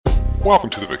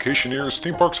Welcome to the Vacationeers,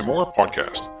 Theme Parks, and More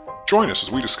podcast. Join us as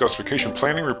we discuss vacation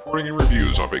planning, reporting, and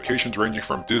reviews on vacations ranging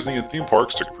from Disney and theme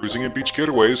parks to cruising and beach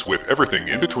getaways with everything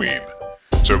in between.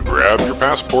 So grab your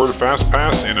passport, a fast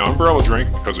pass, and an umbrella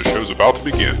drink because the show's about to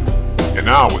begin. And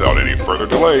now, without any further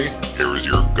delay, here is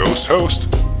your ghost host,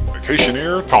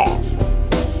 Vacationeer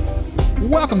Tom.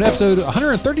 Welcome to episode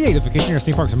 138 of Vacationeers,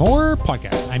 Theme Parks, and More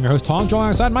podcast. I'm your host, Tom, joined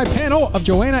alongside my panel of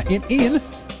Joanna and Ian.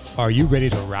 Are you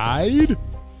ready to ride?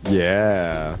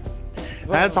 Yeah.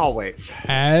 As always.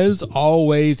 As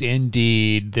always,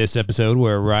 indeed. This episode,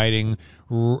 we're riding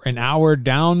an hour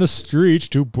down the street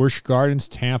to Busch Gardens,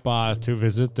 Tampa to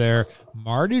visit their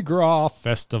Mardi Gras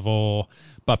festival.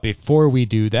 But before we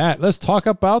do that, let's talk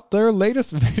about their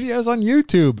latest videos on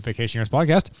YouTube. Vacationeers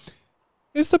Podcast.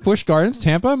 It's the Busch Gardens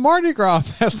Tampa Mardi Gras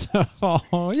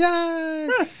Festival. Yay!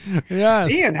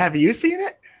 Yes. Ian, have you seen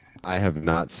it? I have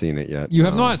not seen it yet. You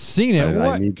have not seen it?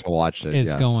 I need to watch it.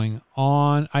 It's going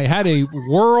on. I had a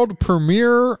world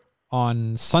premiere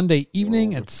on Sunday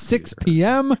evening at 6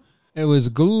 p.m. It was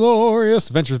glorious.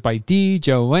 Adventures by D,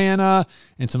 Joanna,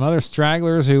 and some other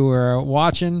stragglers who were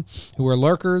watching, who were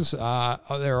lurkers. They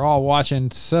were all watching.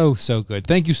 So good.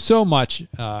 Thank you so much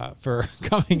for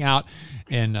coming out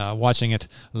and watching it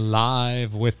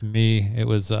live with me. It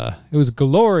was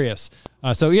glorious.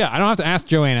 So yeah, I don't have to ask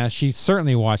Joanna. She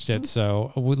certainly watched it.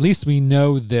 So at least we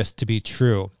know this to be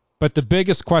true. But the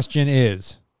biggest question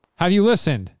is, have you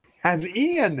listened? Has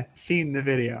Ian seen the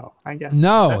video? I guess.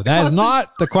 No, that is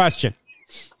not the question.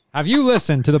 Have you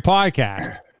listened to the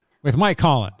podcast with Mike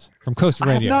Collins from Coast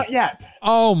Radio? Not yet.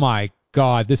 Oh my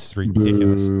God, this is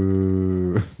ridiculous.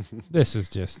 Boo. This is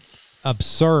just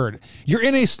absurd. You're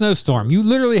in a snowstorm. You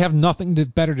literally have nothing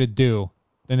better to do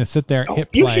than to sit there,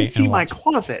 hit play, you should see and my watch.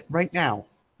 Closet right now.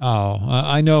 Oh,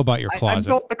 I know about your closet.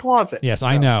 I built the closet. Yes, so.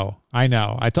 I know. I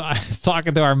was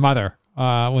talking to our mother.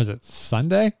 Was it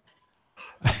Sunday?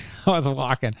 I was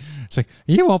walking. It's like,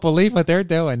 you won't believe what they're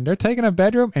doing. They're taking a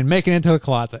bedroom and making it into a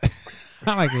closet.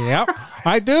 I'm like, yep,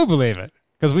 I do believe it.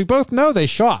 Because we both know they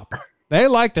shop. They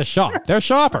like to shop. They're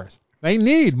shoppers. They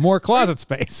need more closet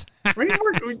space.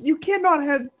 You cannot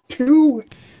have two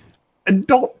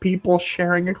adult people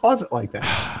sharing a closet like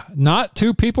that. Not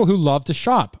two people who love to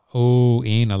shop. Oh,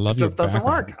 Ian, I love It your just doesn't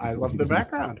background. work. I love the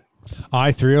background.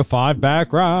 I-305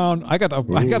 background. I got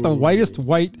the whitest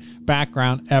white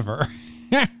background ever.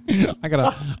 I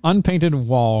got an unpainted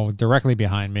wall directly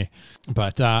behind me.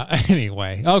 But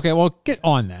anyway, okay, well, get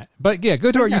on that. But yeah,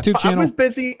 go to our YouTube channel. I was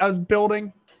busy. I was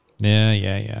building.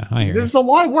 Yeah. I hear There's a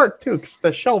lot of work too, because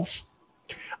the shelves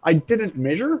I didn't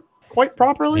measure quite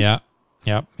properly. Yeah.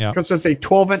 Because it's a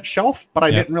 12-inch shelf, but I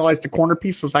didn't realize the corner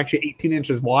piece was actually 18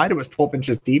 inches wide. It was 12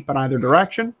 inches deep in either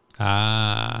direction.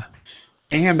 Ah.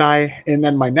 And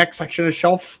then my next section of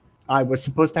shelf, I was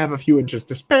supposed to have a few inches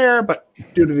to spare, but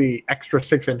due to the extra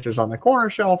 6 inches on the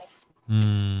corner shelf,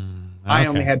 I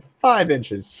only had 5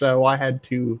 inches, so I had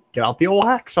to get out the old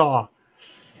hacksaw.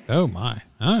 Oh my!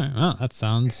 All right, well, that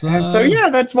sounds. And so yeah,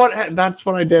 that's what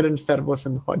I did instead of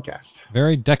listening to the podcast.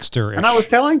 Very Dexter-ish. And I was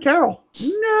telling Carol,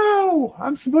 no,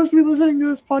 I'm supposed to be listening to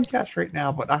this podcast right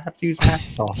now, but I have to use a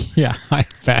hacksaw. Yeah, I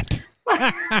bet.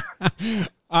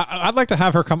 I'd like to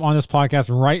have her come on this podcast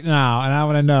right now, and I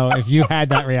want to know if you had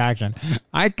that reaction.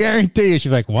 I guarantee you, she'd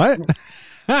be like, "What?"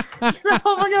 I'm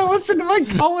gonna listen to Mike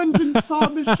Collins and saw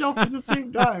the shelf at the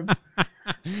same time.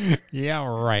 Yeah,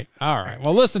 right. All right.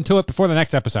 Well, listen to it before the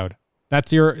next episode.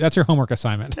 That's your homework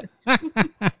assignment.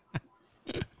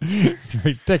 It's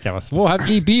ridiculous. We'll have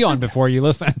EB on before you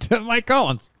listen to Mike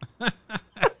Collins. All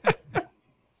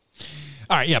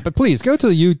right, yeah, but please go to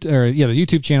the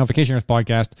YouTube channel, Vacationers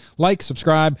Podcast. Like,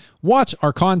 subscribe, watch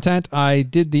our content.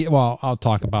 I'll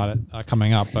talk about it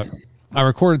coming up, but I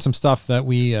recorded some stuff that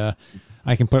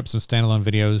I can put up some standalone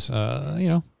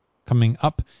videos, coming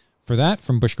up for that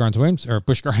from Busch Gardens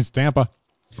Tampa.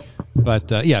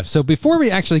 But yeah, so before we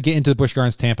actually get into the Busch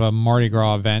Gardens Tampa Mardi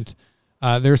Gras event,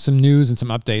 there's some news and some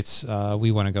updates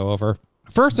we want to go over.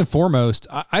 First and foremost,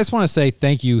 I just want to say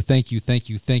thank you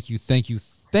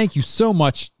so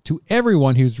much to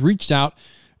everyone who's reached out,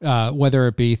 whether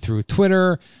it be through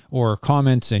Twitter or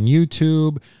comments in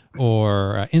YouTube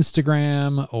or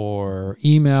Instagram or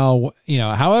email,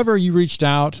 however you reached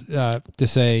out to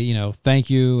say, thank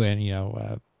you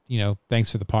and, thanks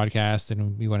for the podcast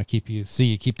and we want to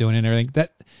keep doing it and everything.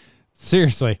 That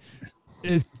seriously,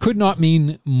 it could not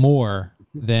mean more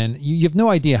than you have no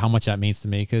idea how much that means to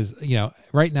me because,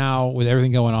 right now with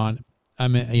everything going on,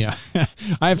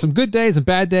 I have some good days and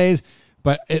bad days,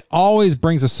 but it always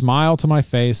brings a smile to my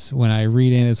face when I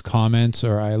read in his comments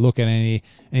or I look at any of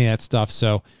that stuff.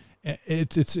 So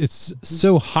It's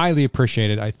so highly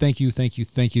appreciated. I thank you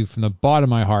from the bottom of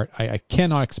my heart. I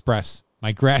cannot express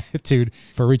my gratitude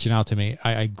for reaching out to me.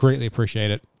 I greatly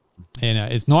appreciate it.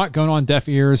 And it's not going on deaf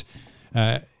ears.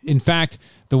 In fact,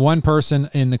 the one person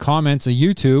in the comments of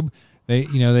YouTube,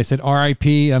 they said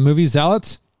R.I.P. Movie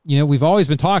Zealots. We've always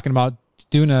been talking about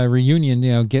doing a reunion,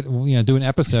 do an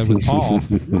episode with Paul.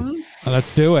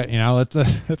 Let's do it.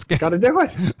 Let's get. Gotta do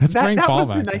it. Let's bring that Paul was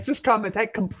back. the nicest comment.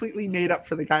 That completely made up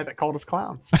for the guy that called us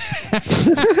clowns.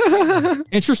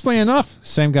 Interestingly enough,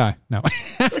 same guy. No.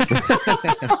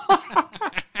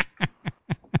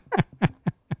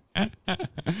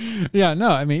 Yeah, no,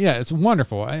 I mean, yeah, it's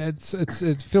wonderful.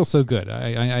 It feels so good.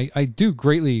 I do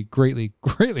greatly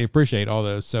appreciate all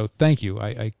those. So thank you.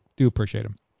 I do appreciate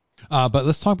them. But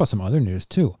let's talk about some other news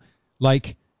too.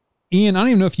 Like, Ian, I don't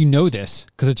even know if you know this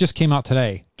because it just came out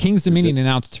today. King's Dominion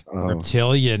announced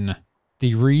Reptilian,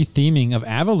 the re-theming of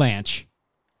Avalanche.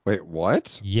 Wait,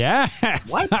 what? Yes.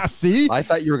 What? See? I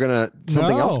thought you were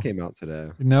something else came out today.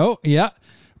 No, yeah.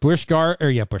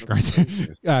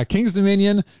 King's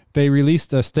Dominion, they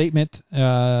released a statement.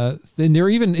 And they're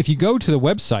even, if you go to the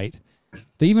website,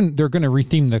 they're going to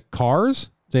retheme the cars.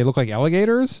 They look like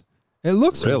alligators. It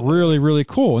looks really, really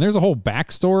cool. And there's a whole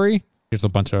backstory. There's a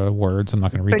bunch of words. I'm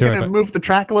not going to read through it. Thinking to move the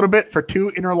track a little bit for 2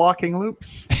 interlocking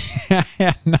loops.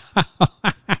 No.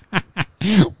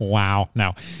 Wow.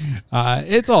 No.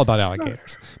 It's all about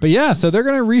alligators. But yeah, so they're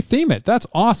going to retheme it. That's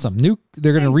awesome. They're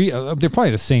going to they're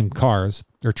probably the same cars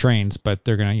or trains, but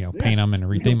they're going to, paint them and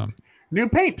retheme them. New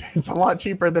paint. It's a lot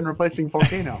cheaper than replacing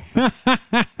Volcano.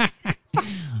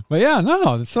 But yeah,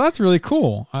 no, so that's really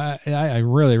cool. I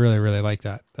really, really, really like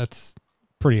that. That's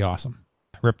pretty awesome.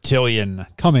 Reptilian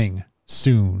coming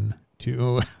soon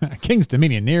to King's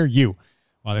Dominion near you.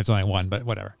 Well, there's only one, but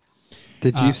whatever.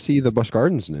 Did you see the Busch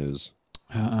Gardens news?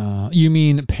 You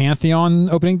mean Pantheon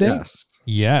opening day? Yes.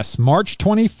 Yes, March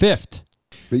 25th.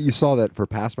 But you saw that for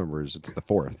past members, it's the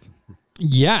 4th.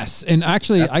 Yes, and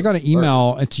actually, I got an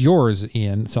email. It's yours,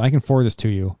 Ian, so I can forward this to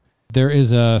you. There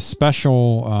is a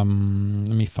special, let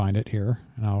me find it here,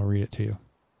 and I'll read it to you.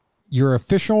 Your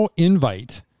official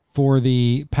invite for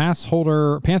the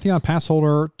Pantheon pass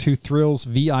holder to Thrills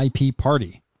VIP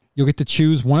party. You'll get to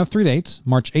choose one of 3 dates,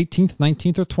 March 18th,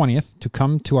 19th, or 20th, to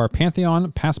come to our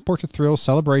Pantheon Passport to Thrills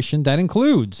celebration that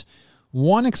includes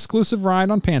 1 exclusive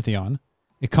ride on Pantheon,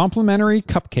 a complimentary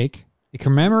cupcake, a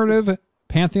commemorative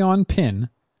Pantheon pin,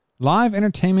 live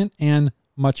entertainment, and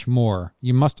much more.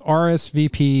 You must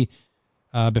RSVP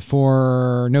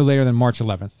before no later than March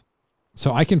 11th.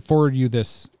 So I can forward you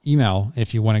this email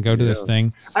if you want to go to this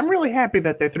thing. I'm really happy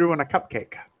that they threw in a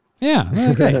cupcake. Yeah.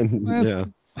 Okay. Yeah.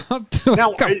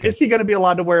 Now, is he going to be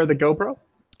allowed to wear the GoPro?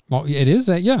 Well, it is.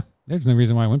 Yeah. There's no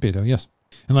reason why I wouldn't be, though. Yes.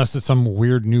 Unless it's some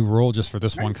weird new rule just for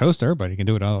this one coaster, but he can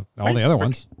do it all the other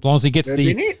ones. As long as he gets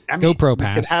the GoPro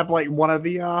pass. You could have like one of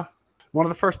the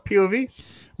first POVs.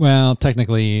 Well,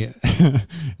 technically,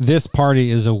 this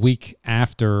party is a week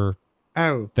after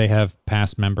they have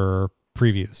past member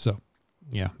previews. So,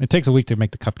 yeah, it takes a week to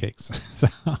make the cupcakes.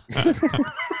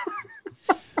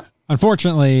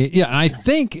 Unfortunately, yeah, I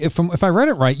think if I read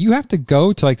it right, you have to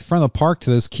go to like the front of the park to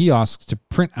those kiosks to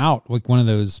print out like one of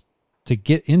those to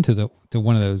get into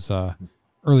one of those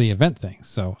early event things.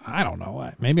 So I don't know.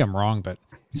 Maybe I'm wrong, but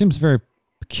it seems very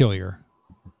peculiar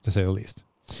to say the least.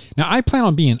 Now I plan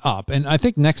on being up, and I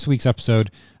think next week's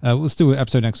episode, let's do an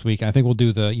episode next week. I think we'll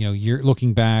do the year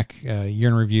looking back, year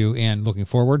in review, and looking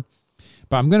forward.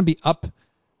 But I'm going to be up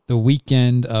the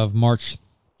weekend of March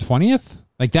 20th.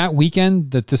 Like that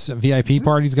weekend that this VIP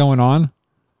party's going on,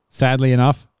 sadly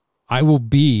enough, I will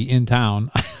be in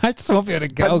town. I still won't be able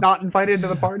to go. But not invited to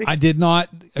the party? I did not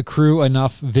accrue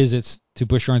enough visits to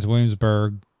Busch Gardens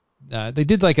Williamsburg. They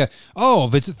did like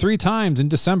visit 3 times in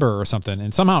December or something,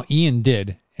 and somehow Ian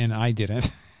did, and I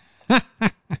didn't.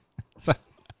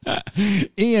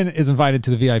 Ian is invited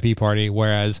to the VIP party,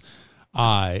 whereas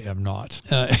I am not.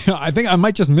 I think I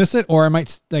might just miss it, or I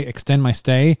might extend my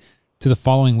stay to the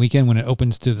following weekend when it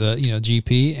opens to the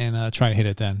GP and try to hit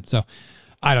it then. So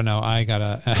I don't know. I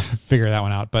gotta figure that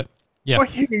one out. But yeah. Or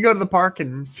you can go to the park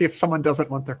and see if someone doesn't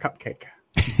want their cupcake.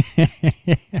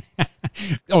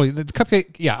 Oh, the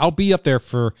cupcake. Yeah, I'll be up there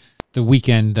for the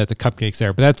weekend that the cupcake's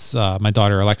there. But that's my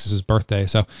daughter Alexis's birthday,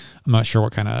 so I'm not sure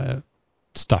what kind of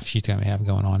stuff she's gonna have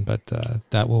going on. But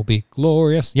that will be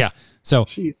glorious. Yeah. So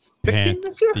she's 15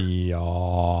 this year.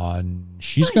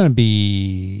 She's going to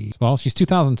be, she's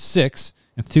 2006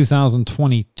 and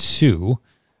 2022.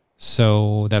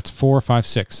 So that's 4, 5,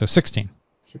 6. So 16.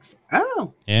 16.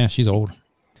 Oh. Yeah, she's old.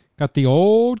 Got the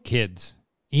old kids.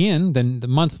 Ian, then a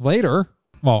month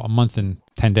and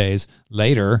 10 days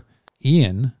later,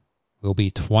 Ian will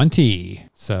be 20.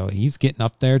 So he's getting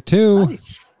up there too.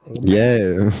 Nice.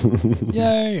 Yeah.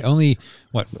 Yay. Only,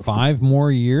 5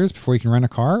 more years before he can rent a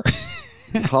car?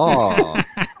 Oh.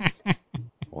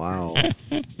 Wow.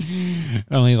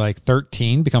 Only like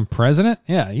 13 become president?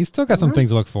 Yeah, he's still got some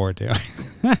things to look forward to.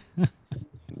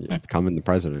 Yeah, becoming the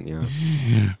president,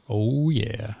 yeah. Oh,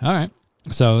 yeah. All right.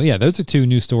 So, yeah, those are 2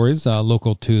 news stories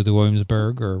local to the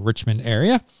Williamsburg or Richmond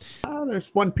area.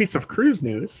 There's one piece of cruise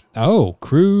news. Oh,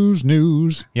 cruise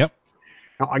news. Yep.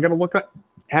 Now, I got to look up.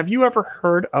 Have you ever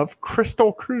heard of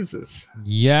Crystal Cruises?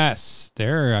 Yes.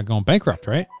 They're going bankrupt,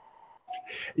 right?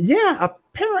 Yeah,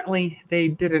 apparently they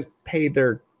didn't pay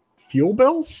their fuel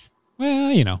bills.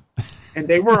 Well, you know. And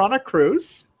they were on a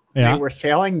cruise. Yeah. They were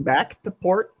sailing back to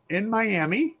port in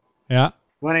Miami Yeah.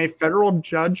 when a federal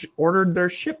judge ordered their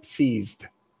ship seized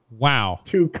Wow.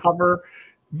 to cover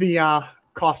the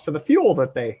cost of the fuel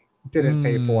that they didn't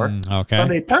pay for. Okay. So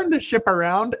they turned the ship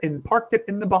around and parked it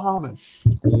in the Bahamas.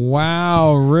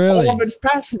 Wow, really? All of its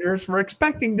passengers were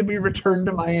expecting to be returned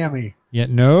to Miami. Yeah,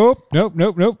 nope. They're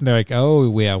like,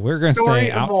 oh, yeah, we're going to Story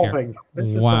stay out evolving.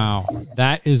 here. Wow.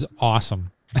 That is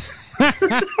awesome. They're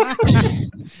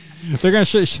going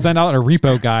to send out a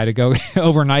repo guy to go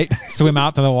overnight, swim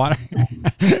out to the water,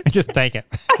 and just take it.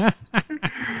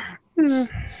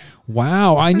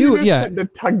 Wow, I knew it. Yeah. Send a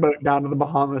tugboat down to the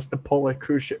Bahamas to pull a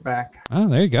cruise ship back. Oh,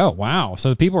 there you go. Wow.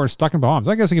 So the people are stuck in Bahamas.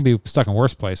 I guess it could be stuck in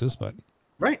worse places, but.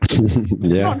 Right.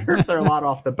 Yeah. I wonder if they're a lot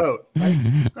off the boat.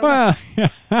 Right? Well,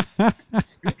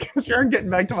 Because you aren't getting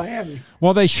back to Miami.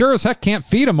 well, they sure as heck can't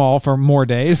feed them all for more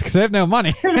days because they have no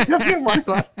money.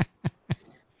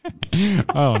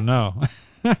 Oh, no.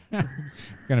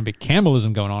 Going to be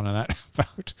cannibalism going on in that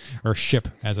boat or ship,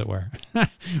 as it were.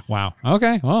 Wow.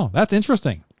 Okay. Well, that's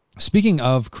interesting. Speaking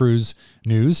of cruise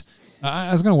news,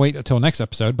 I was going to wait until next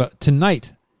episode, but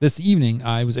tonight, this evening,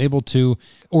 I was able to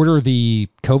order the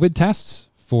COVID tests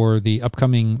for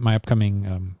my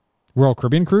upcoming Royal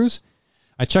Caribbean cruise.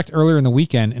 I checked earlier in the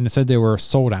weekend and it said they were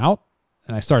sold out,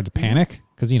 and I started to panic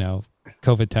because,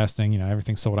 COVID testing,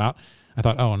 everything's sold out. I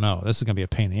thought, oh no, this is going to be a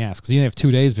pain in the ass because you have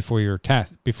 2 days before your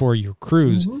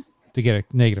cruise to get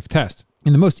a negative test.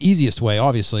 And the most easiest way,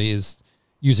 obviously, is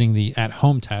using the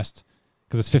at-home test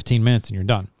because it's 15 minutes and you're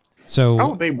done.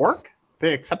 So they work?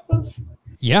 They accept those?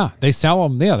 Yeah, they sell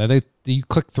them. Yeah, you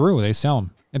click through, they sell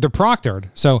them, and they're proctored.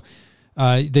 So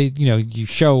you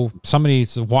show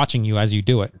somebody's watching you as you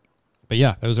do it. But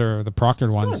yeah, those are the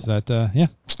proctored ones that yeah.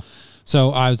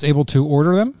 So I was able to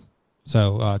order them.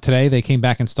 So today they came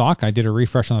back in stock. I did a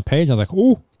refresh on the page. I was like,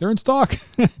 oh, they're in stock.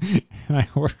 And I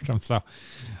ordered them. So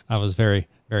I was very,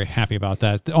 very happy about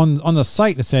that. On the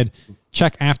site, it said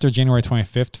check after January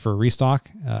 25th for restock.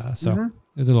 So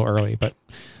it was a little early, but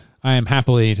I am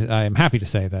happy to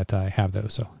say that I have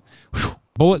those. So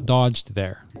bullet dodged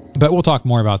there. But we'll talk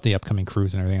more about the upcoming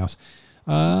cruise and everything else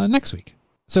next week.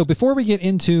 So before we get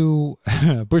into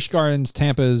Busch Gardens,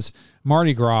 Tampa's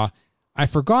Mardi Gras, I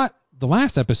forgot the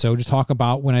last episode to talk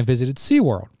about when I visited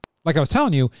SeaWorld. Like I was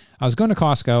telling you, I was going to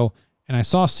Costco and I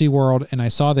saw SeaWorld and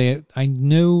I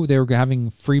knew they were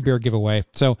having free beer giveaway.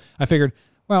 So I figured,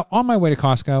 well, on my way to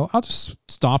Costco, I'll just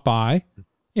stop by,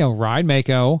 ride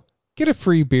Mako, get a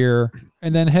free beer,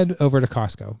 and then head over to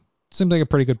Costco. Seems like a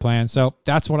pretty good plan. So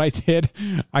that's what I did.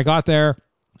 I got there.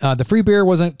 The free beer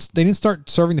they didn't start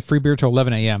serving the free beer till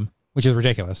 11 a.m., which is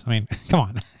ridiculous. I mean, come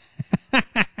on.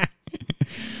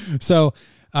 So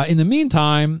in the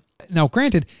meantime, now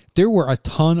granted, there were a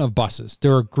ton of buses.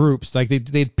 There were groups, like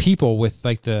they had people with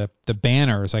like the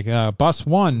banners, like bus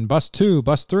 1, bus 2,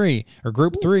 bus 3, or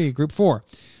group 3, group 4.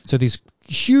 So these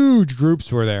huge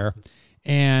groups were there.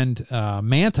 And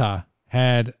Manta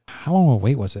had, how long a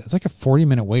wait was it? It's like a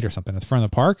 40-minute wait or something at the front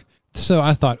of the park. So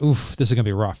I thought, oof, this is going to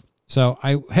be rough. So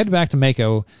I headed back to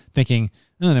Mako thinking,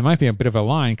 there might be a bit of a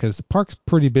line because the park's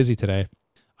pretty busy today.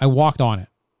 I walked on it.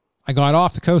 I got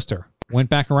off the coaster, went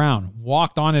back around,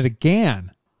 walked on it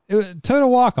again. It was a total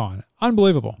walk on.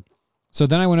 Unbelievable. So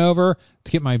then I went over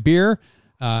to get my beer.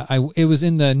 It was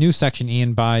in the new section,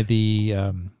 Ian, by the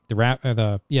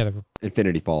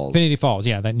Infinity Falls. Infinity Falls,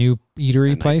 yeah, that new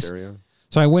eatery place. Nice.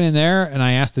 So I went in there and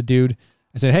I asked the dude,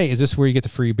 I said, hey, is this where you get the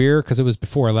free beer? Because it was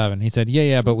before 11. He said,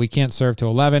 yeah, but we can't serve till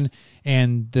 11.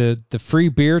 And the free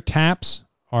beer taps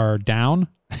are down.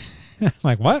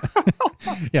 Like, what?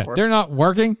 Yeah, they're not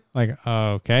working. Like,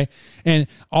 okay. And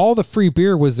all the free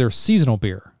beer was their seasonal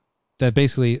beer that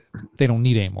basically they don't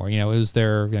need anymore. It was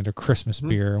their Christmas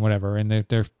beer and whatever. And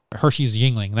their Hershey's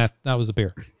Yingling, that was the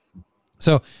beer.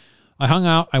 So I hung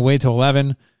out. I waited till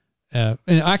 11. And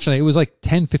actually, it was like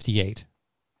 10:58.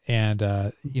 And,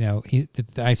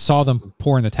 I saw them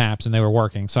pouring the taps and they were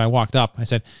working. So I walked up. I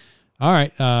said, all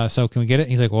right, so can we get it?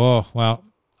 He's like, whoa, well,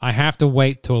 I have to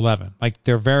wait till 11. Like,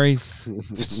 they're very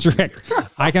strict.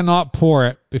 I cannot pour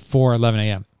it before 11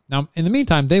 a.m. Now, in the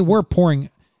meantime, they were pouring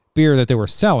beer that they were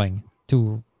selling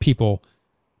to people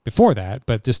before that,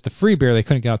 but just the free beer, they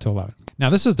couldn't get out till 11. Now,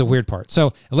 this is the weird part.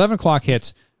 So 11 o'clock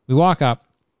hits, we walk up,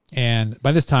 and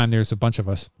by this time, there's a bunch of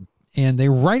us, and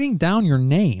they're writing down your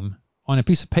name on a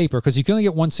piece of paper because you can only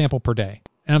get one sample per day.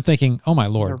 And I'm thinking, oh, my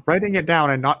Lord. They're writing it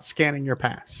down and not scanning your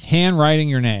pass. Handwriting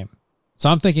your name. So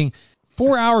I'm thinking,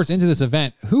 4 hours into this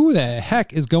event, who the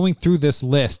heck is going through this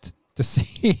list to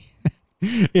see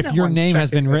if No your one's name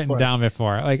has been checking this written list. down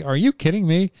before? Like, are you kidding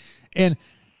me? And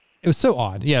it was so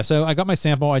odd. Yeah, so I got my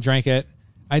sample. I drank it.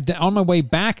 On my way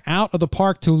back out of the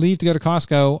park to leave to go to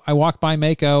Costco, I walked by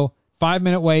Mako.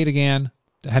 5-minute wait again.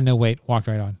 Had no wait. Walked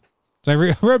right on. So I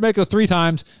read Mako 3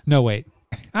 times. No wait.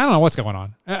 I don't know what's going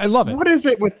on. I love it. What is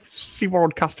it with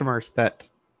SeaWorld customers that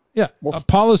Yeah. will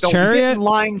Apollo's they'll Chariot. get in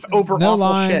lines over No awful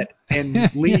line. shit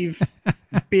and leave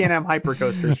B&M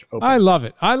hypercoasters open? I love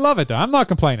it. I love it, though. I'm not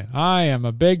complaining. I am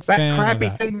a big That fan crappy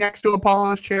of that. thing next to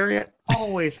Apollo's Chariot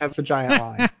always has a giant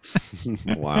line.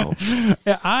 Wow.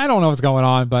 Yeah, I don't know what's going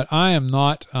on, but I'm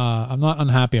not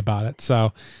unhappy about it.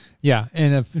 So, yeah,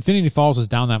 and if Infinity Falls was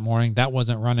down that morning, that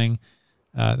wasn't running.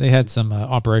 They had some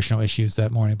operational issues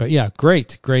that morning, but yeah,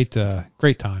 great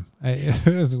time.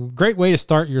 It was a great way to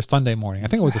start your Sunday morning. I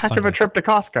think it was a Heck Sunday. of a trip to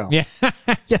Costco. Yeah,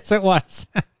 yes, it was.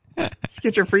 Let's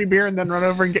get your free beer and then run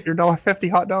over and get your $1.50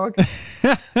 hot dog.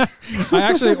 I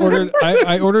actually ordered.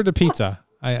 I ordered a pizza.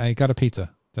 I got a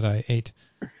pizza that I ate.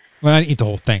 Well, I didn't eat the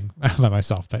whole thing by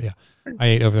myself, but yeah, I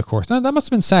ate over the course. No, that must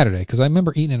have been Saturday because I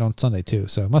remember eating it on Sunday too.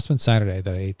 So it must have been Saturday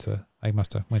that I ate. I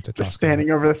must have went to Just Costco. standing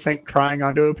over the sink crying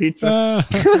onto a pizza.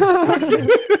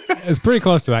 It's pretty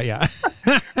close to that, yeah.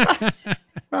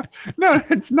 No,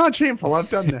 it's not shameful. I've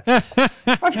done this.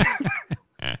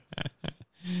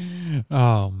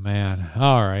 Oh man.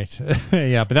 All right.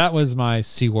 Yeah, but that was my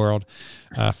SeaWorld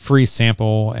free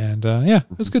sample, and yeah,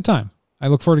 it was a good time. I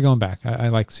look forward to going back. I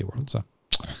like SeaWorld, so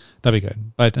that'd be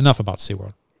good. But enough about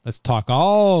SeaWorld. Let's talk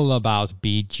all about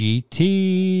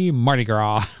BGT Mardi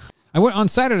Gras. I went on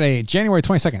Saturday, January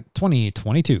 22nd,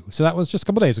 2022. So that was just a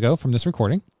couple days ago from this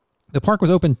recording. The park was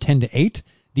open 10 to 8.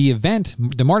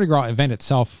 The Mardi Gras event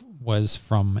itself was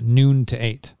from noon to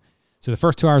 8. So the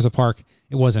first 2 hours of park,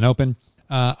 it wasn't open.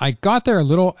 I got there a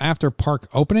little after park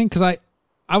opening because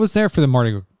I was there for the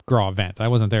Mardi Gras event. I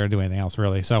wasn't there to do anything else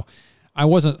really. So I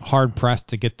wasn't hard pressed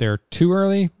to get there too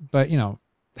early, but you know,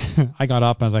 I got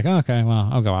up and I was like, oh, okay, well,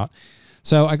 I'll go out.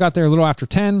 So I got there a little after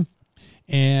 10,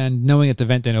 and knowing that the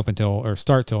event didn't open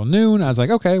start till noon, I was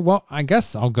like, okay, well, I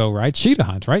guess I'll go ride Cheetah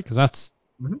Hunt, right? Because that's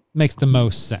makes the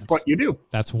most sense. That's what you do.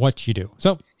 That's what you do.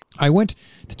 So I went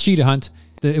to Cheetah Hunt.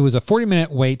 It was a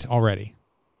 40-minute wait already.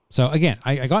 So again,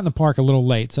 I got in the park a little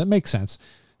late, so it makes sense.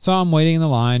 So I'm waiting in the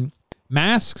line.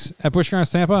 Masks at Busch Gardens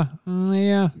Tampa,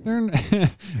 yeah,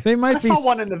 they might I be saw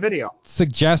one in the video.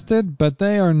 suggested, but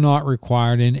they are not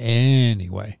required in any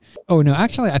way. Oh no,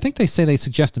 actually, I think they say they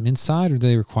suggest them inside, or do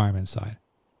they require them inside?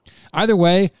 Either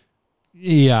way,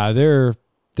 yeah, they're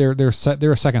a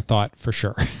second thought for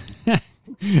sure.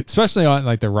 Especially on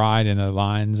like the ride and the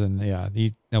lines, and yeah,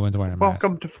 no one's wearing a mask.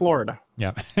 Welcome to Florida.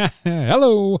 Yeah.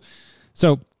 Hello.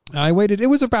 So I waited. It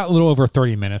was about a little over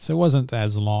 30 minutes. It wasn't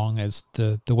as long as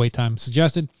the wait time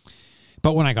suggested.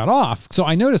 But when I got off, so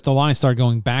I noticed the line started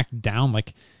going back down,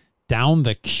 like down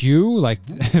the queue, like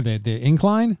the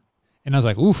incline. And I was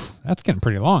like, oof, that's getting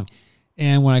pretty long.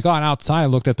 And when I got outside, I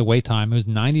looked at the wait time. It was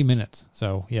 90 minutes.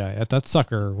 So yeah, that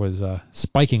sucker was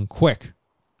spiking quick.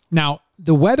 Now,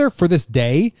 the weather for this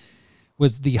day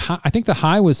was I think the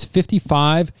high was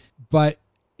 55, but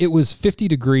it was 50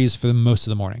 degrees for most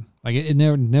of the morning. Like it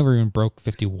never even broke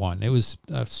 51. It was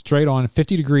straight on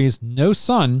 50 degrees, no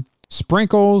sun,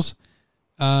 sprinkles,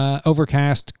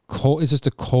 overcast, cold. It's just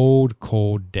a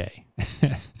cold day.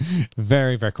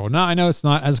 Very, very cold. Now, I know it's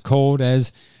not as cold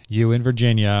as you in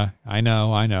Virginia. I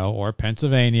know. Or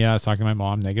Pennsylvania. I was talking to my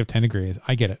mom, negative 10 degrees.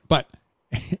 I get it. But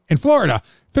in Florida,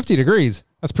 50 degrees,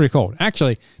 that's pretty cold.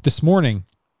 Actually, this morning,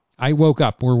 I woke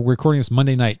up. We're recording this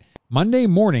Monday night. Monday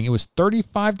morning, it was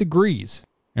 35 degrees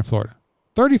in Florida.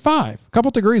 35. A couple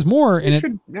degrees more, and You it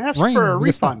should ask rained. for a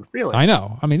refund, really. I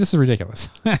know. I mean, this is ridiculous.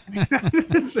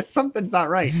 Something's not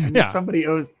right. And Yeah. somebody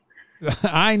owes.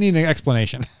 I need an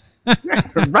explanation.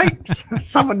 Right?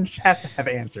 Someone has to have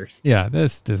answers. Yeah,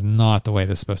 this is not the way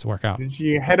this is supposed to work out. Did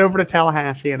you head over to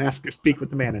Tallahassee and ask to speak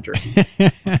with the manager?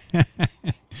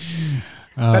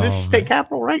 That is state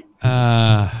capital, right?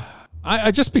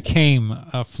 I just became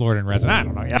a Floridan resident. I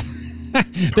don't know. Yeah.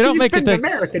 They don't make you You've been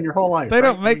American your whole life. They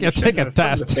don't make you take a should know some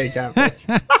of test. the state capitals.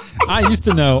 I used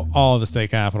to know all of the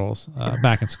state capitals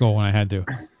back in school when I had to,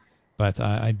 but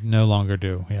I no longer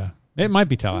do. Yeah, it might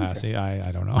be Tallahassee. Okay.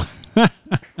 I don't know.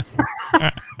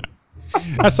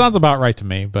 That sounds about right to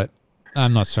me, but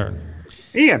I'm not certain.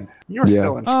 Ian, you're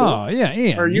still in school. Oh yeah,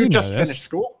 Ian. Or you just know finished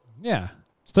school? Yeah,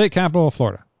 state capital of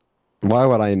Florida. Why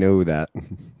would I know that?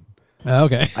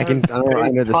 Okay. I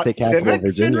know the state capital of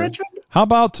Virginia. How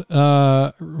about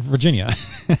Virginia?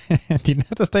 Do you know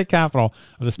the state capital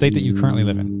of the state that you currently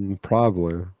live in?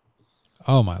 Probably.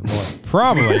 Oh my lord,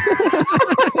 probably.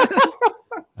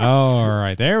 All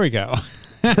right, there we go.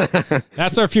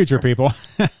 That's our future, people.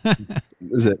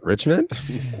 Is it Richmond?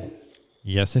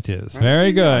 Yes, it is.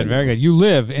 Very good, very good. You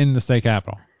live in the state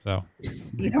capital, so.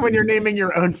 You know, when you're naming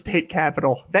your own state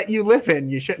capital that you live in,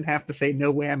 you shouldn't have to say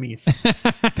no whammies.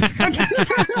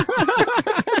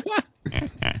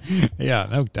 Yeah,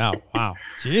 no doubt. Wow.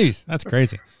 Jeez, that's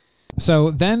crazy. So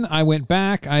then I went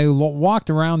back. I walked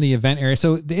around the event area.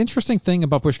 So the interesting thing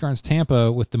about Busch Gardens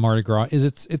Tampa with the Mardi Gras is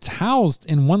it's housed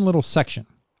in one little section.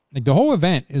 Like the whole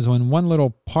event is in one little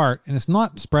part, and it's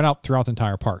not spread out throughout the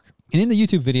entire park. And in the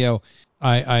YouTube video,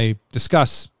 I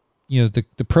discuss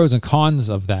the pros and cons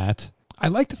of that. I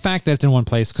like the fact that it's in one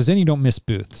place because then you don't miss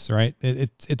booths, right?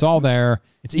 It's all there.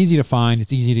 It's easy to find.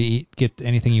 It's easy to eat, get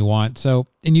anything you want. So,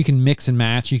 and you can mix and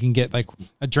match. You can get like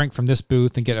a drink from this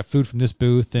booth and get a food from this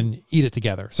booth and eat it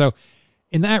together. So,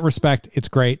 in that respect, it's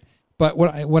great. But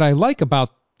what I like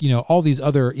about all these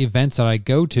other events that I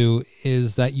go to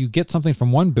is that you get something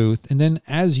from one booth, and then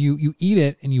as you eat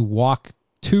it and you walk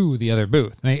to the other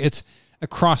booth. I mean, it's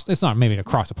not maybe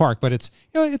across the park, but it's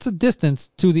it's a distance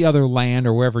to the other land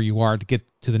or wherever you are to get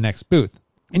to the next booth.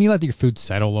 And you let your food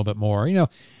settle a little bit more.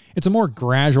 It's a more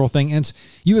gradual thing, and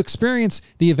you experience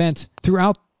the event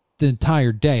throughout the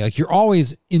entire day. Like you're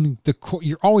always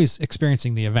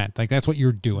experiencing the event. Like that's what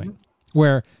you're doing.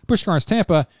 Where Busch Gardens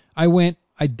Tampa,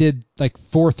 I did like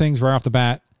 4 things right off the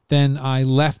bat. Then I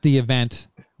left the event,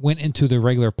 went into the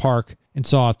regular park and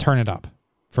saw Turn It Up,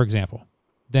 for example.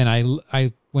 Then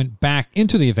I went back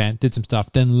into the event, did some stuff,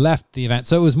 then left the event.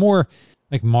 So it was more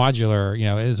like modular,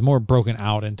 it was more broken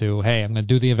out into, hey, I'm going to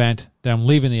do the event, then I'm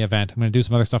leaving the event, I'm going to do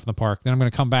some other stuff in the park, then I'm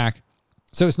going to come back.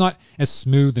 So it's not as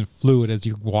smooth and fluid as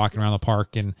you're walking around the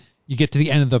park and you get to the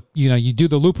end of the, you do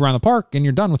the loop around the park and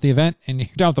you're done with the event and you're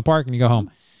done with the park and you go home.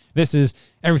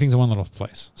 Everything's in one little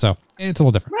place. So it's a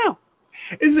little different. Wow.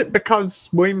 Is it because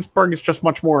Williamsburg is just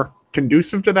much more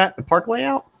conducive to that, the park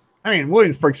layout? I mean,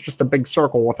 Williamsburg's just a big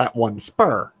circle with that one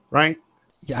spur, right?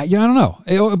 Yeah, I don't know.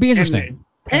 It'll be interesting. And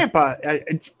Tampa,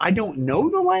 I don't know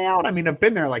the layout. I mean, I've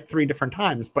been there like 3 different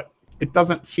times, but it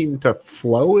doesn't seem to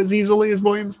flow as easily as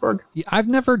Williamsburg. Yeah, I've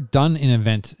never done an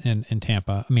event in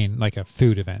Tampa. I mean, like a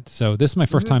food event. So this is my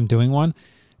first time doing one.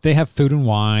 They have food and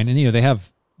wine, and they have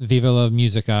Viva La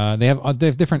Musica. They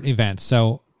have different events.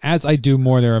 So as I do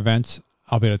more of their events,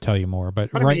 I'll be able to tell you more.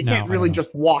 But right you now, can't really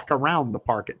just walk around the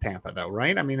park at Tampa, though,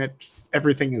 right? I mean,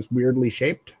 everything is weirdly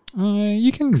shaped.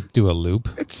 You can do a loop.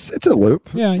 It's a loop.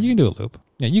 Yeah, you can do a loop.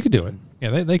 Yeah, you could do it.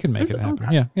 Yeah, they can make it happen.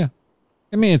 Okay. Yeah.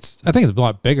 I mean, I think it's a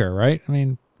lot bigger, right? I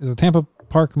mean, is the Tampa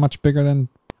Park much bigger than?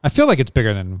 I feel like it's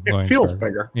bigger than. It feels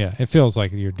bigger. Yeah, it feels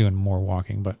like you're doing more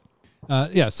walking, but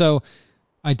yeah. So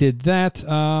I did that.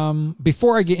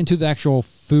 Before I get into the actual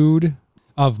food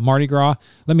of Mardi Gras,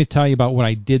 let me tell you about what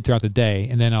I did throughout the day,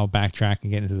 and then I'll backtrack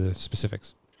and get into the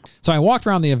specifics. So I walked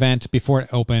around the event before it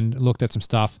opened, looked at some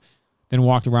stuff, then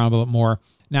walked around a little bit more.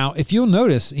 Now, if you'll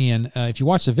notice, Ian, if you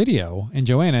watch the video, and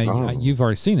Joanna, you've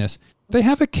already seen this, they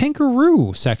have a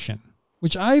kangaroo section,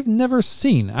 which I've never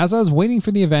seen. As I was waiting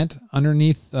for the event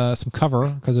underneath some cover,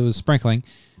 because it was sprinkling,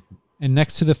 and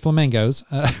next to the flamingos,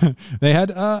 they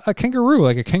had a kangaroo,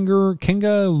 like a kangaroo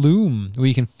where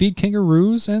you can feed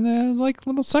kangaroos, and there's like a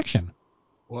little section.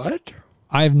 What?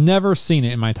 I've never seen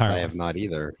it in my entire life. I have not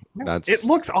either. It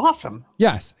looks awesome.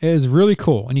 Yes, it is really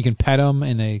cool, and you can pet them,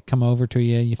 and they come over to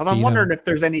you. But I'm wondering if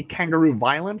there's any kangaroo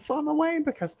violence on the way,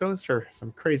 because those are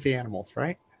some crazy animals,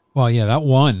 right? Well, yeah, that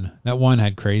one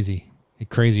had crazy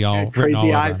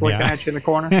eyes looking at you in the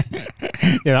corner.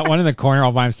 Yeah, that one in the corner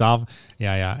all by himself.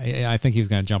 Yeah. I think he was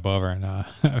gonna jump over and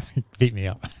beat me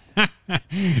up.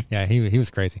 Yeah, he was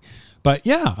crazy. But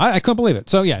yeah, I couldn't believe it.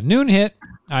 So yeah, noon hit.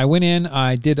 I went in.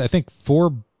 I did I think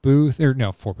 4 booths,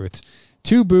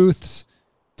 2 booths,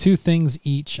 2 things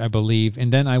each, I believe.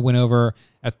 And then I went over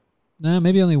at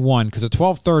maybe only one, because at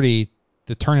 12:30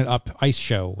 the Turn It Up ice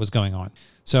show was going on.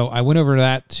 So I went over to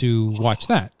that to watch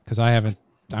that, because I don't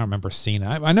remember seeing it.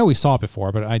 I know we saw it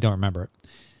before, but I don't remember it.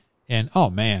 And oh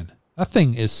man, that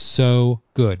thing is so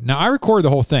good. Now I recorded the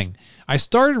whole thing. I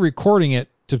started recording it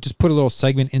to just put a little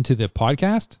segment into the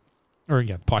podcast,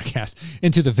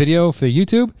 into the video for the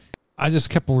YouTube. I just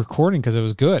kept recording because it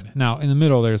was good. Now, in the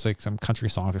middle, there's like some country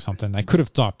songs or something. I could have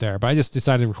stopped there, but I just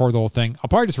decided to record the whole thing. I'll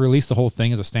probably just release the whole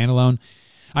thing as a standalone.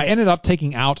 I ended up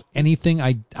taking out anything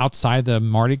outside the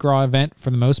Mardi Gras event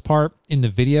for the most part in the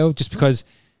video, just because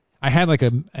I had like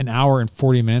an hour and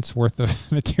 40 minutes worth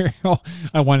of material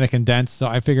I wanted to condense. So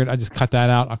I figured I'd just cut that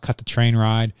out. I'll cut the train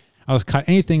ride. I'll just cut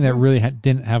anything that really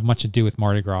didn't have much to do with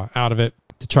Mardi Gras out of it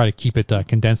to try to keep it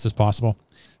condensed as possible.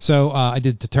 So I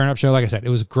did the Turn Up show. Like I said, it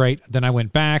was great. Then I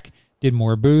went back, did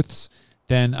more booths.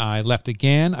 Then I left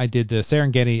again. I did the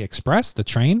Serengeti Express, the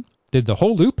train, did the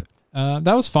whole loop. That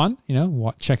was fun,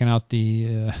 checking out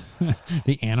the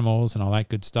the animals and all that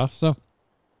good stuff. So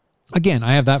again,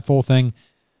 I have that full thing.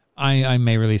 I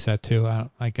may release that too.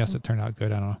 I guess it turned out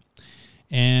good. I don't know.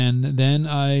 And then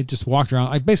I just walked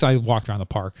around. I walked around the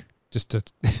park just to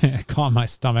calm my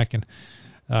stomach and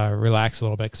relax a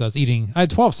little bit because I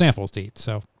had 12 samples to eat.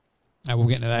 So I will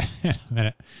get into that in a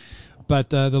minute.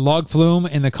 But the log flume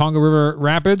and the Congo River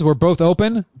Rapids were both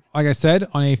open, like I said,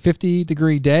 on a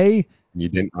 50-degree day. You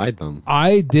didn't ride them.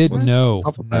 I did. No.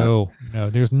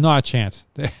 There's not a chance.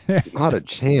 Not a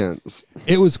chance.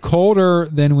 It was colder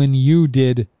than when you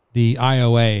did the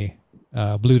IOA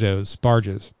Bluedos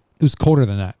barges. It was colder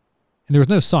than that. And there was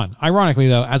no sun. Ironically,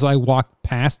 though, as I walked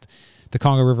past the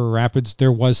Congo River Rapids,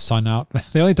 there was sun out.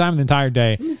 The only time in the entire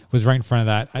day was right in front of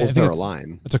that. Was there a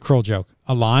line? It's a cruel joke.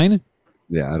 A line?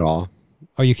 Yeah, at all.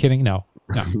 Are you kidding? No.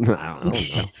 I don't know.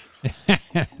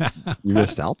 You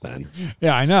missed out then.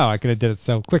 Yeah, I know. I could have did it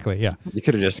so quickly. Yeah. You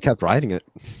could have just kept riding it.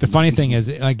 The funny thing is,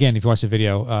 again, if you watch the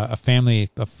video, a family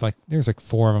of there's like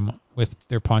 4 of them with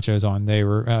their ponchos on. They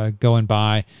were going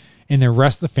by, and the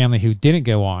rest of the family who didn't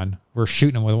go on were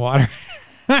shooting them with water.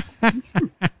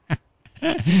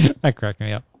 That cracked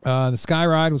me up. The Sky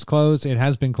Ride was closed. It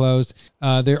has been closed.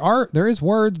 There is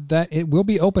word that it will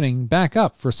be opening back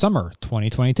up for summer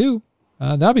 2022.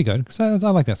 That'll be good because I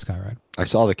like that Sky Ride. I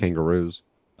saw the kangaroos.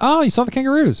 Oh, you saw the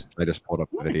kangaroos? I just pulled up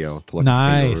the video to look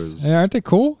nice. at the kangaroos. Aren't they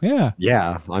cool? Yeah.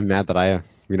 Yeah, I'm mad that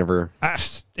we never.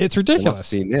 It's ridiculous.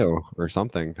 See new or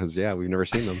something because we've never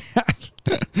seen them.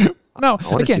 No, I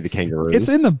want to see the kangaroos. It's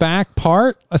in the back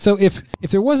part. So if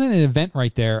there wasn't an event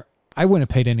right there, I wouldn't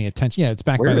have paid any attention. Yeah, it's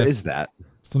back. Where is that?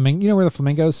 You know where the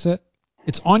flamingos sit?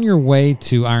 It's on your way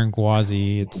to Iron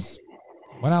Gwazi. It's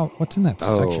what's in that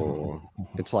section? Oh,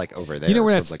 it's like over there. You know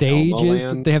where that stage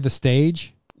is? They have the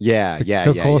stage. Yeah, the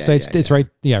Coca-Cola stage. It's right.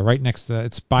 Yeah, right next to.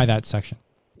 It's by that section.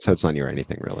 So it's not near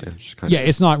anything really. It's just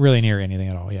it's not really near anything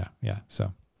at all. Yeah.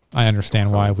 So I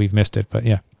understand why we've missed it, but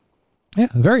yeah,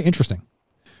 very interesting.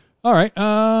 All right,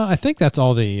 I think that's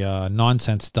all the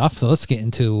nonsense stuff. So let's get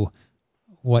into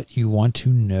what you want to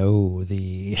know,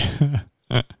 the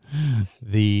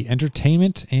the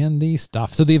entertainment and the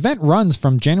stuff. So the event runs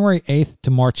from January 8th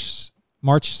to March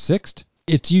 6th.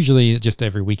 It's usually just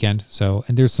every weekend.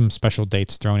 And there's some special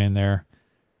dates thrown in there.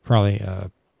 Probably,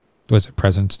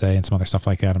 President's Day and some other stuff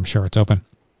like that. I'm sure it's open.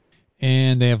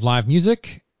 And they have live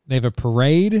music. They have a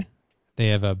parade. They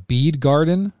have a bead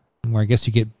garden where I guess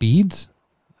you get beads,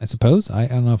 I suppose. I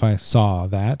don't know if I saw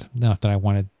that. Not that I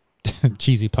wanted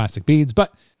cheesy plastic beads,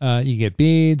 but you get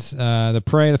beads. The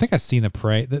parade, I think I've seen the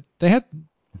parade. They had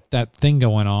that thing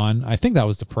going on. I think that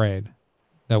was the parade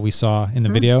that we saw in the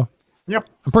video. Yep.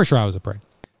 I'm pretty sure I was a parade.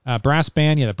 Brass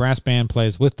band, the brass band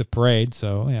plays with the parade,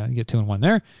 so you get 2 in 1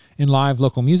 there. In live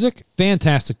local music,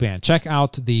 fantastic band. Check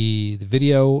out the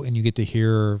video, and you get to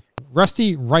hear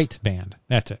Rusty Wright Band.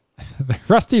 That's it. The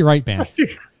Rusty Wright Band.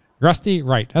 Rusty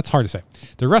Wright. That's hard to say.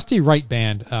 The Rusty Wright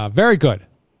Band. Very good.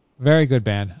 Very good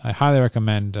band. I highly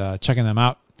recommend checking them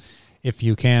out if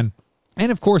you can.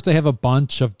 And, of course, they have a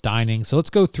bunch of dining. So let's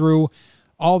go through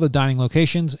all the dining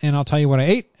locations, and I'll tell you what I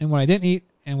ate and what I didn't eat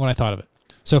and what I thought of it.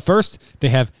 So first, they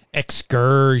have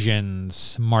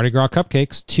excursions. Mardi Gras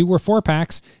cupcakes, 2 or 4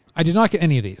 packs. I did not get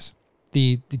any of these.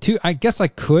 The 2, I guess I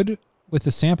could with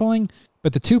the sampling,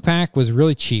 but the 2-pack was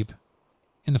really cheap.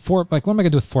 And the 4, what am I going to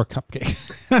do with 4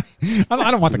 cupcakes?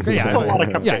 I don't want the... That's a lot of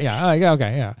cupcakes. Yeah.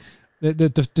 Okay, yeah. The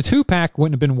 2-pack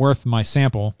wouldn't have been worth my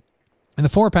sample. And the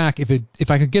 4-pack,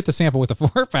 if I could get the sample with the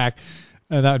 4-pack,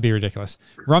 that would be ridiculous.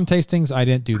 Rum tastings, I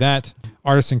didn't do that.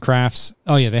 Artisan crafts.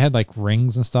 Oh, yeah, they had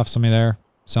rings and stuff, somebody there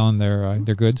selling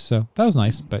their goods. So that was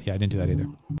nice. But, yeah, I didn't do that either.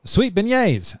 Sweet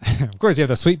beignets. Of course, you have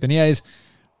the sweet beignets.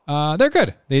 They're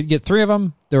good. They get 3 of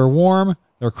them. They're warm.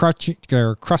 They're crusty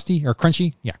or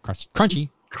crunchy. Yeah, crunchy.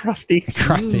 Crusty.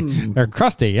 They're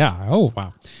crusty, yeah. Oh,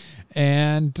 wow.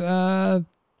 And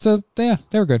so, yeah,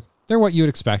 they were good. They're what you would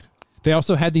expect. They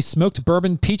also had the smoked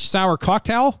bourbon peach sour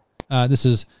cocktail. This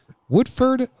is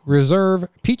Woodford Reserve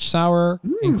Peach Sour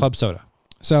and Club Soda.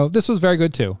 So this was very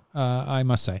good too, I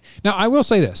must say. Now, I will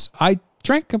say this. I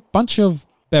drank a bunch of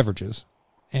beverages,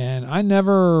 and I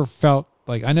never felt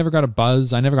like I never got a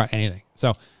buzz. I never got anything.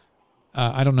 So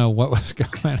I don't know what was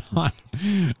going on.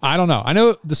 I don't know. I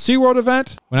know the SeaWorld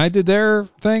event, when I did their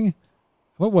thing,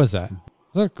 what was that?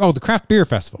 The Craft Beer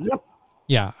Festival. Yep.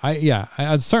 Yeah.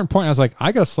 At a certain point, I was like,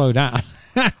 I got to slow down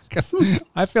because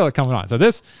I feel it coming on. So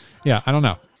this, I don't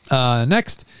know.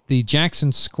 Next, the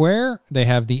Jackson Square. They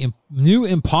have the new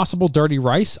Impossible Dirty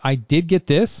Rice. I did get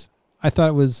this. I thought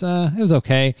it was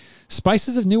okay.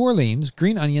 Spices of New Orleans,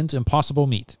 green onions, Impossible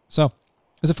meat. So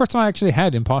it was the first time I actually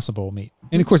had Impossible meat.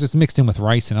 And of course, it's mixed in with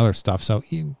rice and other stuff. So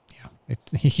you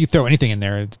throw anything in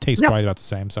there, it tastes probably about the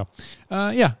same. So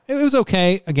it was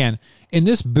okay. Again, in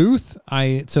this booth,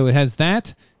 so it has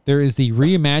that. There is the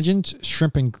reimagined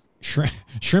shrimp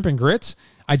and grits.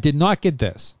 I did not get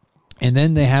this. And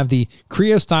then they have the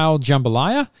Creole-style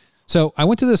jambalaya. So I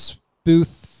went to this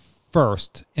booth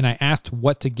first, and I asked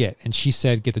what to get, and she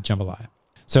said get the jambalaya.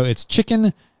 So it's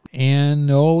chicken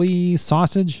annoli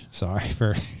sausage. Sorry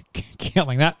for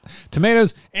killing that.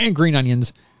 Tomatoes and green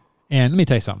onions. And let me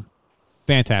tell you something.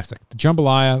 Fantastic. The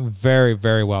jambalaya, very,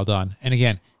 very well done. And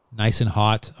again, nice and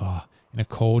hot. Oh, in a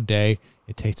cold day,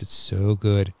 it tasted so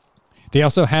good. They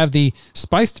also have the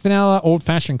spiced vanilla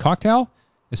old-fashioned cocktail.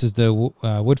 This is the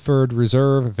Woodford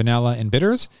Reserve Vanilla and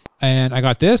Bitters. And I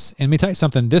got this. And let me tell you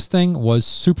something. This thing was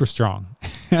super strong.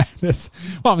 It's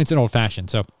an old-fashioned.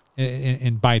 So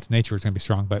by its nature, it's going to be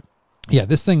strong. But, yeah,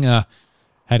 this thing had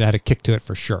a kick to it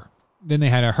for sure. Then they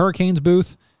had a Hurricanes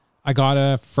booth. I got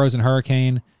a frozen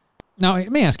hurricane. Now,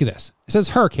 let me ask you this. It says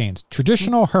Hurricanes.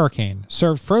 Traditional hurricane.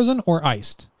 Served frozen or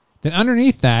iced. Then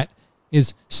underneath that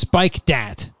is Spike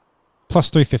Dat. Plus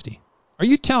 350. Are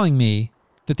you telling me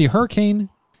that the Hurricane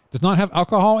does not have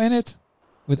alcohol in it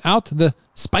without the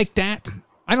Spike Dat?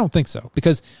 I don't think so,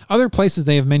 because other places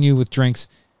they have menu with drinks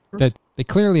that they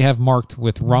clearly have marked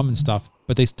with rum and stuff,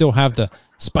 but they still have the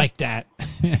Spike Dat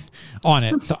on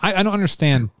it. So I don't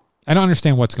understand. I don't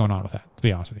understand what's going on with that, to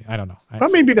be honest with you. I don't know.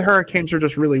 But maybe the Hurricanes are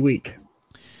just really weak.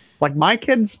 Like my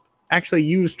kids actually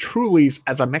use Trulies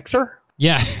as a mixer.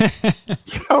 Yeah.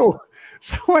 So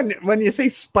when you say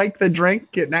spike the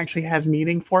drink, it actually has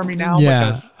meaning for me now.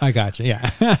 Yeah, I got you.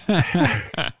 Yeah.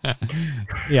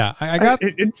 Yeah, I got.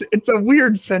 It's a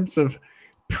weird sense of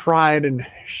pride and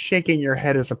shaking your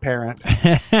head as a parent.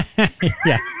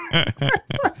 Yeah.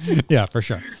 Yeah, for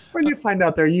sure. When you find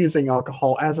out they're using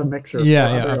alcohol as a mixer.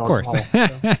 Yeah, of course.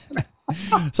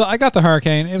 So I got the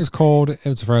Hurricane. It was cold. It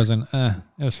was frozen.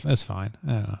 It was fine.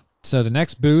 I don't know. So the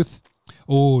next booth.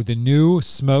 Oh, the new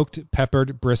smoked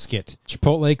peppered brisket.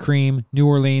 Chipotle cream, New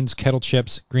Orleans, kettle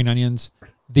chips, green onions.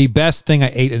 The best thing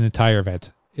I ate in the entire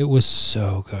event. It was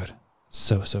so good.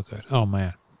 So good. Oh,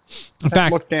 man. In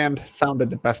fact, looked and sounded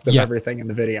the best of everything in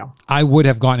the video. I would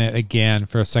have gotten it again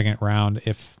for a second round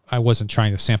if I wasn't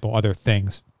trying to sample other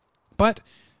things. But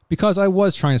because I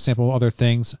was trying to sample other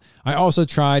things, I also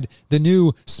tried the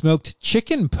new smoked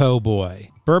chicken po'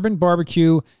 boy. Bourbon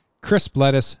barbecue, crisp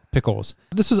lettuce, pickles.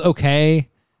 This was okay.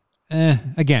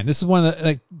 Again, this is one of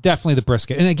the, definitely the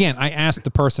brisket. And again, I asked the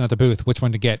person at the booth which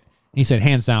one to get. And he said,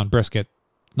 hands down, brisket.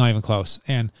 Not even close.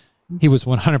 And he was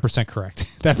 100% correct.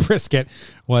 That brisket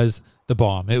was the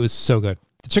bomb. It was so good.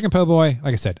 The chicken po' boy,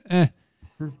 like I said,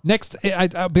 Next,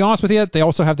 I'll be honest with you, they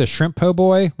also have the shrimp po'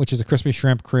 boy, which is a crispy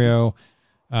shrimp, Creole,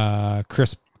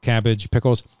 crisp cabbage,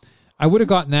 pickles. I would have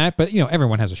gotten that, but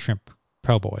everyone has a shrimp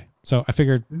po' boy. So I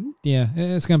figured,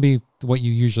 it's going to be what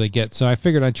you usually get. So I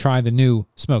figured I'd try the new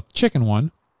smoked chicken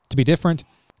one to be different.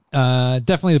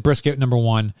 Definitely the brisket, number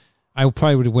one. I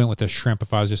probably would have went with the shrimp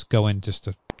if I was just going just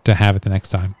to have it the next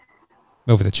time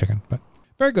over the chicken. But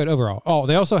very good overall. Oh,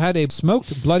 they also had a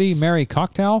smoked Bloody Mary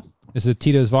cocktail. This is a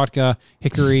Tito's vodka,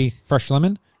 hickory, fresh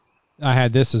lemon. I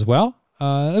had this as well.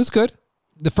 It was good.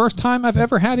 The first time I've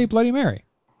ever had a Bloody Mary.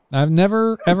 I've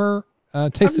never, ever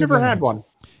tasted I've never had one.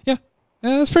 Yeah,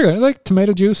 that's pretty good. I like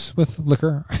tomato juice with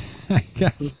liquor, I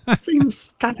guess.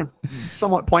 Seems kind of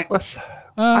somewhat pointless.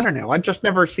 I don't know. It just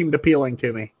never seemed appealing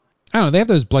to me. I don't know. They have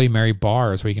those Bloody Mary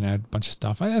bars where you can add a bunch of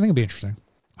stuff. I think it'd be interesting.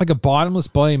 Like a bottomless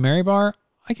Bloody Mary bar,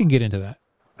 I can get into that.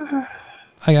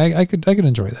 I could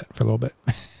enjoy that for a little bit.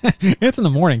 It's in the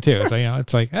morning too, so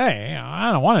it's like, hey,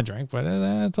 I don't want to drink, but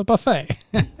it's a buffet.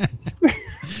 I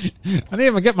didn't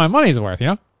even get my money's worth,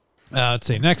 Let's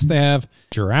see. Next, they have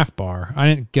Giraffe Bar.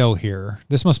 I didn't go here.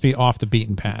 This must be off the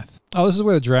beaten path. Oh, this is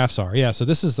where the giraffes are. Yeah, so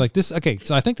this is like this. Okay,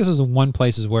 so I think this is the one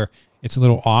places where it's a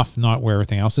little off, not where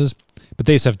everything else is. But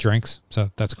they just have drinks,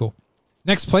 so that's cool.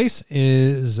 Next place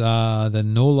is the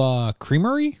Nola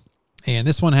Creamery. And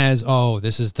this one has,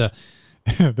 this is the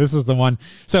this is the one.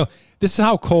 So this is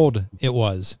how cold it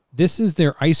was. This is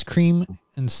their ice cream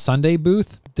and sundae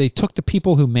booth. They took the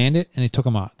people who manned it and they took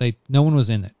them out. No one was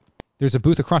in it. There's a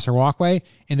booth across their walkway,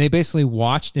 and they basically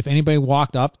watched if anybody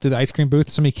walked up to the ice cream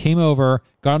booth, somebody came over,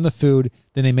 got them the food,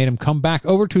 then they made them come back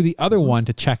over to the other one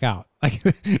to check out. Like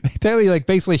they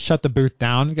basically shut the booth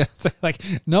down. Like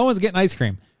no one's getting ice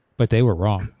cream, but they were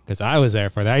wrong because I was there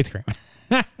for the ice cream.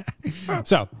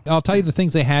 So I'll tell you the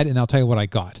things they had, and I'll tell you what I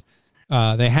got.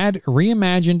 They had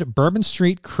reimagined Bourbon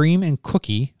Street cream and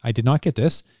cookie. I did not get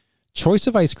this. Choice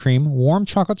of ice cream, warm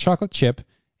chocolate chip,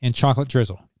 and chocolate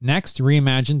drizzle. Next,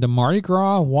 reimagined the Mardi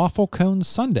Gras waffle cone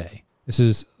sundae. This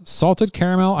is salted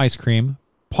caramel ice cream,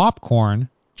 popcorn,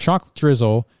 chocolate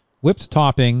drizzle, whipped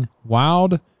topping,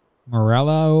 wild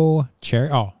morello cherry.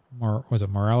 Oh, was it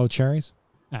morello cherries?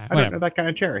 I don't know that kind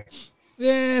of cherry.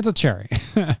 Yeah, it's a cherry.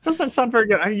 Doesn't sound very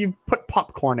good. I mean, you put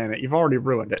popcorn in it. You've already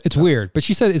ruined it. It's weird, but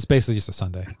she said it's basically just a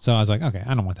sundae. So I was like, okay,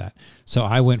 I don't want that. So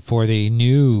I went for the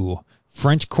new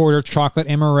French Quarter chocolate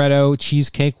amaretto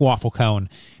cheesecake waffle cone.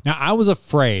 Now, I was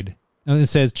afraid. And it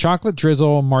says chocolate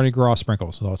drizzle Mardi Gras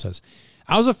sprinkles. That's all it says.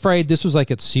 I was afraid this was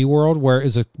like at SeaWorld where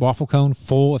it's a waffle cone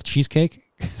full of cheesecake.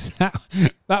 that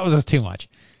was just too much.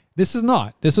 This is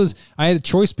not. I had a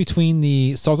choice between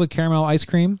the salted caramel ice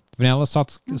cream, vanilla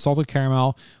salted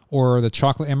caramel, or the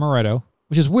chocolate amaretto,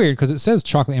 which is weird because it says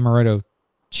chocolate amaretto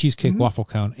cheesecake waffle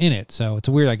cone in it. So it's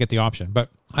weird I get the option. But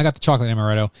I got the chocolate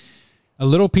amaretto, a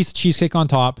little piece of cheesecake on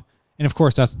top, and of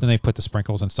course then they put the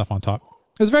sprinkles and stuff on top.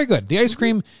 It was very good. The ice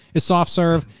cream is soft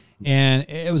serve, and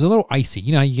it was a little icy.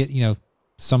 You know how you get,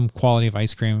 some quality of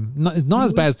ice cream. Not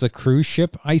as bad as the cruise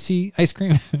ship icy ice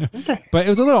cream, but it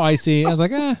was a little icy. I was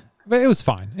like, but it was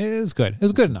fine. It was good. It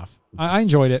was good enough. I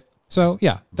enjoyed it. So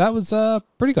yeah, that was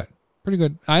pretty good. Pretty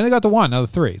good. I only got the 1 out of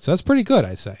 3, so that's pretty good,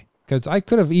 I'd say. Because I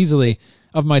could have easily,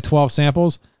 of my 12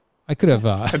 samples, I could have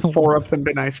had 4 of them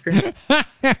been ice cream.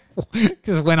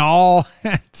 Just went all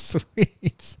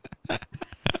sweets.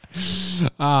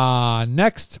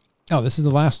 Next. Oh, this is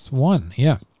the last one.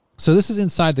 Yeah. So this is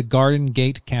inside the Garden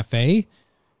Gate Cafe,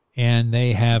 and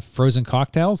they have frozen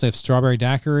cocktails. They have strawberry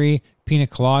daiquiri, pina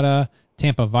colada,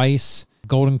 Tampa Vice,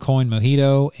 Golden Coin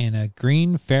Mojito, and a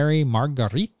Green Fairy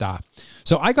Margarita.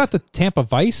 So I got the Tampa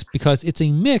Vice because it's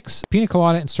a mix pina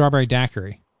colada and strawberry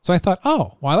daiquiri. So I thought,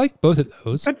 I like both of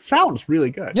those. That sounds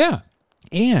really good. Yeah.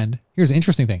 And here's an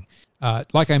interesting thing.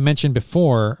 Like I mentioned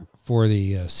before, for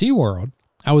the SeaWorld,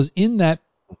 I was in that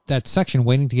section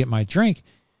waiting to get my drink,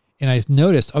 and I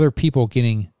noticed other people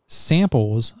getting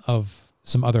samples of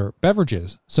some other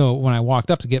beverages. So when I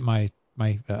walked up to get my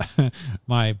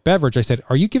my beverage, I said,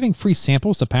 "Are you giving free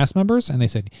samples to past members?" And they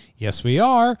said, "Yes, we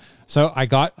are." So I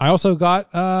also got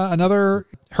another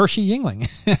Hershey Yingling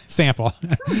sample.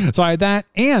 So I had that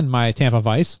and my Tampa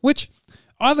Vice, which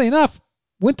oddly enough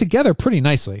went together pretty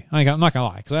nicely. I'm not gonna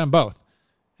lie, because I have both,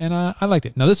 and I liked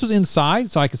it. Now this was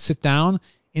inside, so I could sit down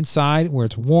inside where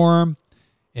it's warm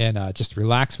and just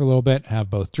relax for a little bit, have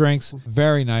both drinks.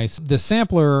 Very nice. The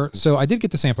sampler, so I did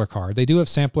get the sampler card. They do have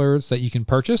samplers that you can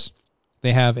purchase.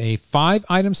 They have a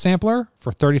 5-item sampler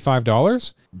for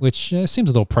 $35, which seems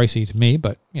a little pricey to me,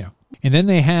 but And then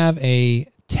they have a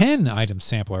 10-item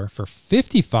sampler for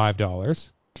 $55.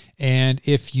 And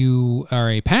if you are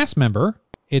a pass member,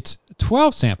 it's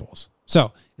 12 samples.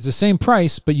 So it's the same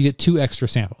price, but you get 2 extra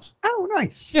samples. Oh,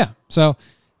 nice. Yeah. So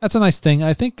that's a nice thing.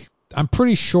 I'm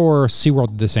pretty sure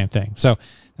SeaWorld did the same thing. So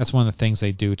that's one of the things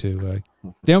they do to,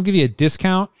 they don't give you a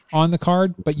discount on the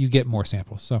card, but you get more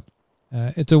samples. So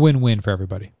it's a win-win for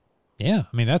everybody. Yeah.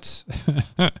 I mean, that's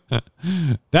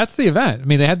the event. I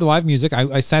mean, they had the live music.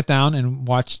 I sat down and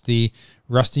watched the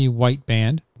Rusty Wright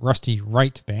Band.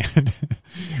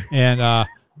 And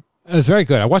it was very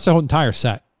good. I watched the whole entire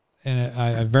set, and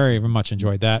I very much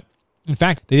enjoyed that. In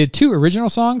fact, they did 2 original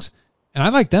songs, and I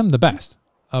liked them the best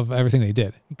of everything they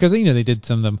did, because they did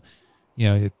some of them,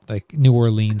 like New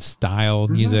Orleans style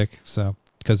music, so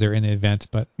because they're in the event.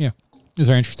 But it was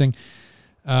very interesting.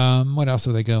 What else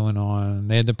were they going on?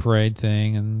 They had the parade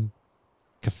thing and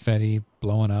confetti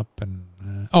blowing up, and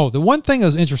the one thing that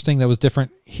was interesting that was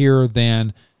different here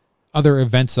than other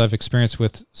events that I've experienced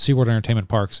with SeaWorld Entertainment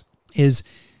Parks is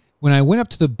when I went up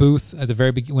to the booth at the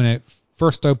very beginning, when it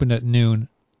first opened at noon,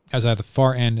 I was at the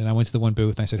far end, and I went to the one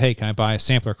booth and I said, "Hey, can I buy a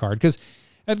sampler card?" Because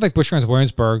at like Busch Gardens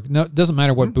Williamsburg, no, it doesn't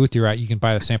matter what booth you're at, you can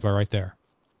buy the sampler right there.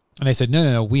 And they said,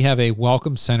 no, we have a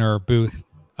Welcome Center booth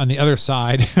on the other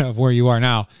side of where you are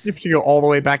now. You have to go all the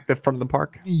way back to the front of the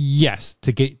park? Yes,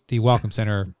 to get the Welcome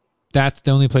Center. That's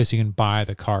the only place you can buy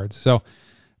the cards. So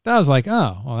that was like,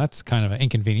 oh, well, that's kind of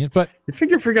inconvenient. But you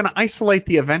figure if you're going to isolate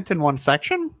the event in one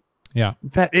section? Yeah.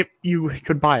 that you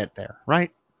could buy it there,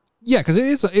 right? Yeah, because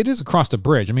it is across the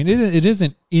bridge. I mean, it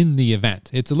isn't in the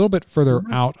event. It's a little bit further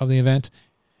out of the event.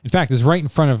 In fact, it's right in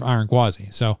front of Iron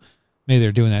Gwazi. So maybe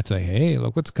they're doing that to say, hey,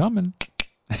 look what's coming.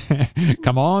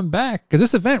 Come on back, because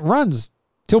this event runs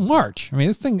till March. I mean,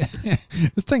 this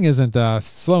thing isn't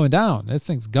slowing down. This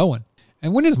thing's going.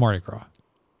 And when is Mardi Gras?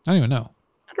 I don't even know.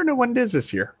 I don't know when it is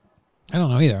this year. I don't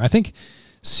know either. I think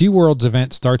SeaWorld's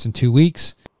event starts in 2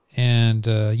 weeks, and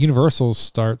Universal's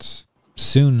starts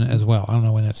soon as well. I don't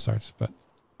know when that starts, but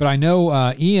I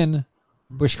know Ian,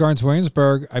 Busch Gardens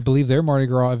Williamsburg, I believe their Mardi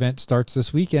Gras event starts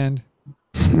this weekend.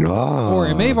 Or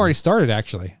it may have already started,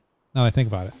 actually, now that I think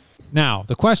about it. Now,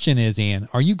 the question is, Ian,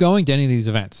 are you going to any of these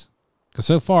events? Because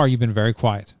so far you've been very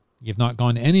quiet. You've not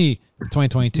gone to any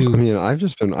 2022. I mean,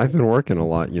 I've been working a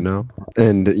lot,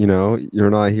 and you're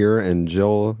not here, and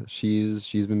Jill, she's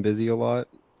been busy a lot,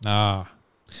 and I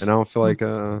don't feel like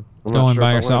I'm going not sure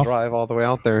by if yourself. I want to drive all the way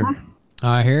out there.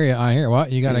 I hear you. Well,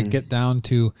 you got to get down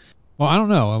to. Well, I don't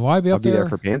know. Will I be up there? I'll be there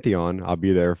for Pantheon. I'll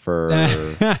be there for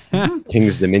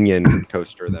King's Dominion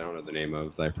coaster that I don't know the name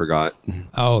of. I forgot.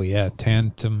 Oh yeah,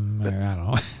 Tantum. I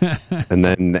don't know. And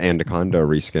then the Anaconda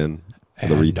reskin.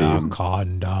 The retheme.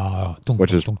 Anaconda.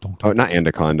 Which is not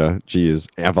Anaconda. Geez,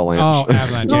 Avalanche. Oh,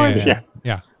 Avalanche.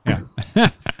 Yeah.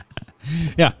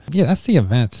 Yeah, that's the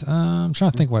event. I'm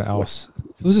trying to think what else.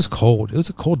 It was just cold. It was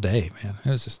a cold day, man. It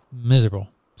was just miserable.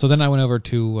 So then I went over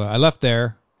to. I left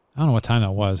there. I don't know what time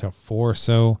that was. 4 or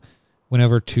so. Went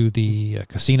over to the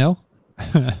casino.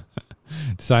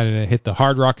 Decided to hit the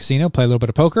Hard Rock Casino, play a little bit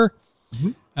of poker.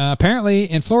 Mm-hmm. Apparently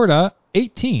in Florida,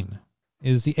 18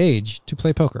 is the age to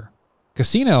play poker.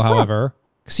 Casino, however,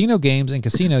 casino games and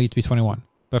casino used to be 21.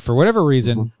 But for whatever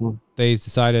reason, they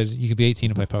decided you could be 18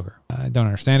 to play poker. I don't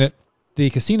understand it. The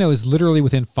casino is literally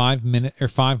within 5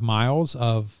 miles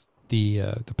of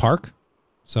the park.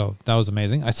 So that was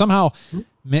amazing. I somehow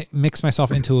mixed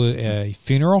myself into a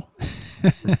funeral.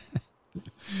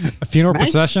 A funeral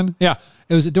procession. Yeah.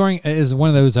 It was one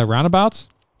of those roundabouts.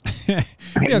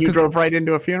 You drove right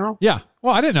into a funeral? Yeah.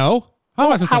 Well, I didn't know. How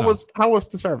was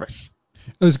the service?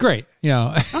 It was great.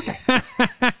 Okay.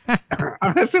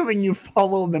 I'm assuming you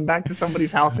followed them back to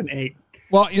somebody's house and ate.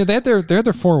 Well, they had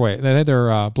their four-way. They had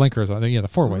their blinkers on. The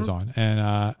four-ways on.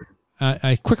 And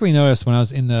I quickly noticed when I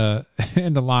was in the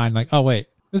line, like, oh wait,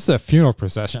 this is a funeral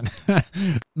procession.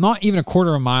 Not even a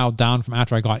quarter of a mile down from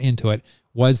after I got into it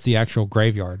was the actual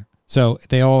graveyard. So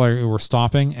they all were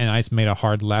stopping, and I just made a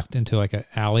hard left into like an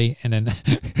alley, and then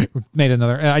made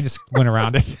another. I just went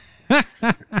around it.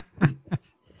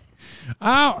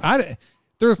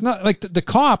 There's not like the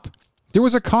cop. There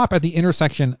was a cop at the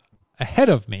intersection ahead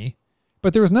of me,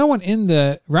 but there was no one in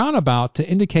the roundabout to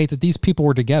indicate that these people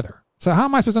were together. So how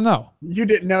am I supposed to know? You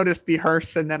didn't notice the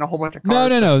hearse and then a whole bunch of cars?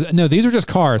 No. These are just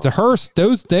cars. The hearse,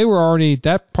 they were already,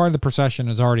 that part of the procession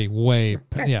is already way.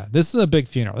 Yeah, this is a big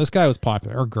funeral. This guy was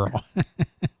popular, or girl.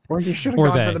 Or you should have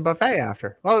gone for the buffet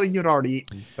after. Well, you'd already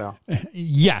eaten, so.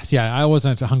 Yes, yeah, I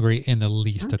wasn't hungry in the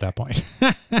least at that point.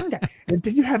 Okay. And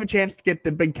did you have a chance to get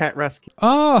the Big Cat Rescue?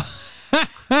 Oh,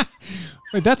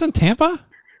 wait, that's in Tampa?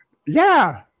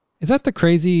 Yeah. Is that the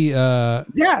crazy?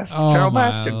 Yes, oh Carol my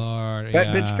Baskin. Lord,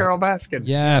 that bitch Carol Baskin.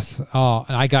 Yes. Oh,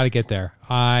 I gotta get there.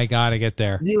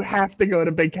 You have to go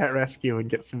to Big Cat Rescue and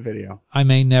get some video. I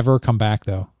may never come back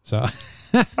though. So.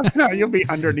 No, you'll be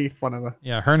underneath one of them.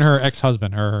 Yeah, her and her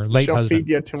ex-husband, or her late husband. She'll feed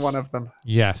you to one of them.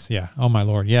 Yes, yeah. Oh my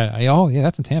Lord, yeah.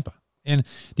 That's in Tampa. And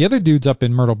the other dude's up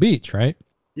in Myrtle Beach, right?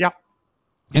 Yep.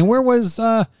 And where was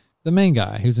the main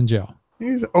guy who's in jail?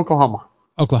 He's Oklahoma.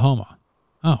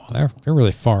 Oh, they're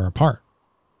really far apart.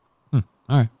 All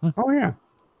right. Well, oh yeah.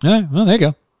 Yeah. Well, there you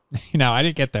go. I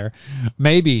didn't get there.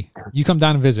 Maybe you come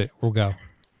down and visit. We'll go.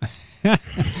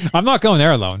 I'm not going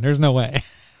there alone. There's no way.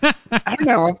 I don't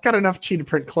know. I've got enough cheetah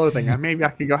print clothing. Maybe I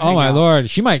could go hang out. Oh my Lord.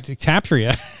 She might capture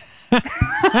you.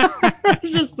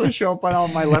 Just to show up on all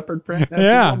my leopard print. That'd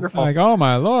be wonderful. Like, oh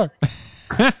my Lord.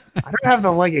 I don't have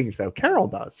the leggings though. Carol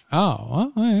does.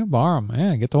 Oh, well, yeah, borrow them.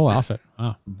 Yeah, get the whole outfit.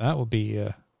 Oh, that would be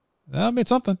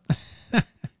something.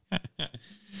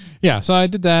 Yeah, so I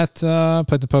did that.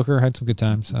 Played the poker, had some good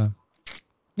times.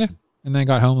 Yeah, and then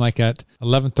got home like at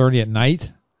 11:30 at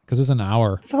night because it's an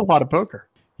hour. It's a lot of poker.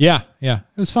 Yeah, it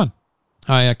was fun.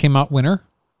 I came out winner.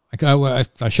 I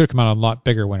should have come out a lot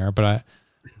bigger winner, but I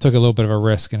took a little bit of a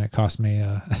risk, and it cost me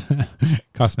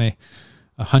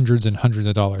hundreds and hundreds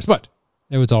of dollars. But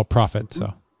it was all profit,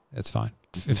 so it's fine.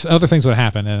 If other things would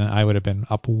happen, then I would have been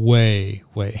up way,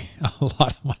 a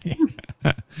lot of money.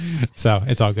 So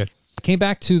it's all good. I came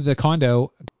back to the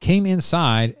condo, came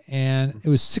inside, and it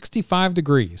was 65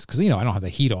 degrees because I don't have the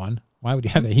heat on. Why would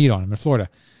you have the heat on? I'm in Florida.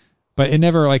 but it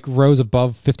never like rose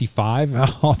above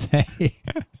 55 all day.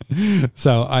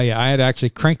 So I had actually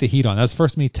cranked the heat on. That's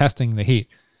first me testing the heat.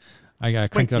 I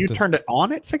got cranked it up. You turned it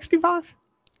on at 65?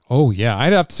 Oh yeah, I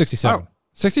had it up to 67. Oh.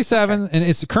 67, and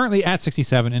it's currently at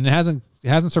 67, and it hasn't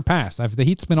surpassed. The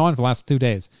heat's been on for the last 2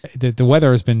 days. The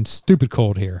weather has been stupid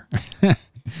cold here. I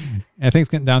think it's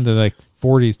getting down to like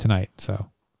 40s tonight. So,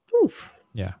 Oof.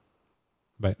 Yeah,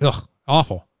 but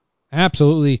awful,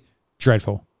 absolutely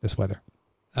dreadful this weather.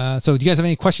 So, do you guys have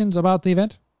any questions about the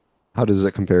event? How does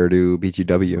it compare to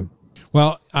BGW?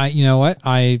 Well, you know what,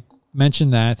 I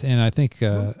mentioned that, and I think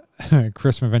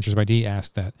Chris from Adventures by D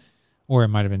asked that, or it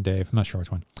might have been Dave. I'm not sure which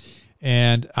one.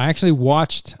 And I actually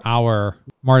watched our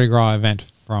Mardi Gras event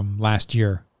from last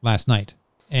night.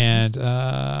 And,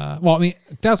 well, I mean,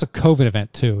 that was a COVID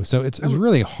event too. So it's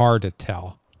really hard to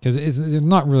tell because it's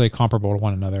not really comparable to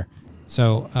one another.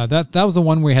 So that was the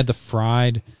one where we had the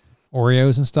fried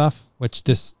Oreos and stuff, which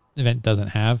this event doesn't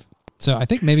have. So I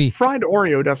think maybe... Fried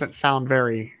Oreo doesn't sound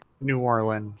very New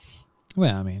Orleans.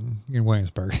 Well, I mean, you're in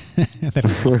Williamsburg.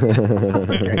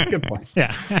 Okay, good point.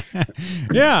 Yeah.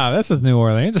 Yeah, this is New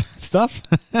Orleans stuff.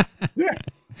 Yeah.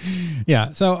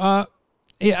 Yeah. So,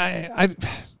 I'd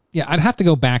have to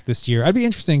go back this year. I'd be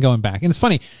interested in going back. And it's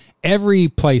funny, every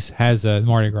place has a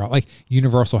Mardi Gras. Like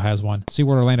Universal has one.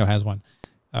 SeaWorld Orlando has one.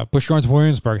 Busch Gardens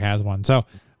Williamsburg has one. So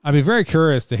I'd be very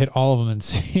curious to hit all of them and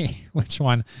see which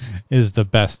one is the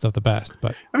best of the best.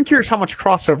 But I'm curious how much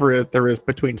crossover there is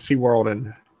between SeaWorld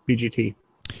and BGT.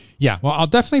 Yeah, well, I'll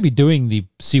definitely be doing the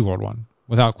SeaWorld one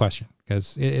without question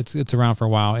because it's around for a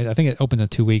while. I think it opens in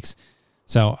 2 weeks,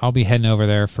 so I'll be heading over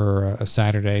there for a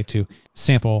Saturday to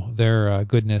sample their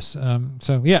goodness.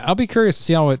 So yeah, I'll be curious to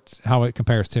see how it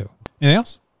compares to. Anything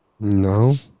else?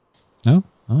 No. All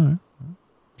right.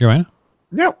 Joanna?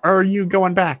 No. Are you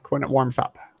going back when it warms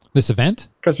up? This event?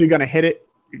 Because you're going to hit it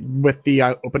with the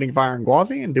opening of Iron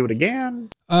Gwazi and do it again?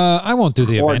 I won't do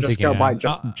the event again. Or just go by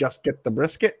just get the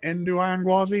brisket and do Iron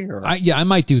Gwazi? Or? I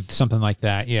might do something like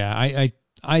that. Yeah,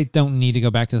 I don't need to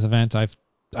go back to this event. I've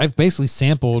basically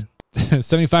sampled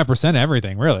 75% of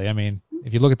everything, really. I mean,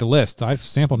 if you look at the list, I've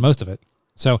sampled most of it.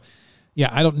 So, yeah,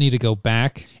 I don't need to go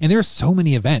back. And there's so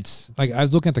many events. Like, I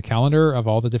was looking at the calendar of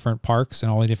all the different parks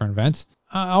and all the different events.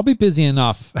 I'll be busy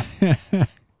enough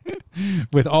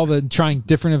with all the trying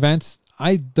different events.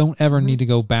 I don't ever need to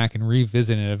go back and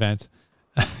revisit an event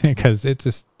because it's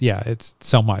just, it's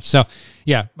so much. So,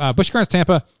 Busch Gardens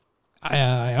Tampa,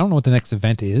 I don't know what the next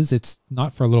event is. It's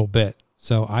not for a little bit.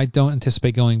 So I don't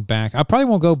anticipate going back. I probably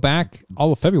won't go back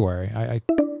all of February. I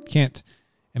can't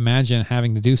imagine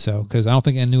having to do so because I don't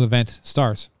think a new event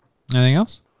starts. Anything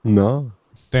else? No.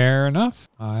 Fair enough.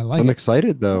 I'm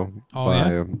excited, though,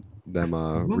 by them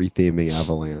retheming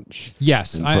Avalanche.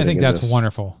 Yes, I think that's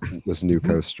wonderful. This new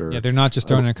coaster. Yeah, they're not just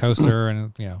throwing a coaster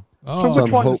and, So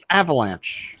which one's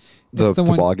Avalanche? The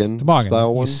toboggan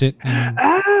style one?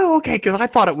 Oh, okay, because I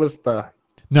thought it was the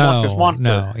Marcus Monster.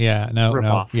 No.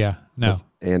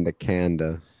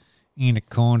 Anaconda.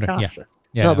 Gotcha.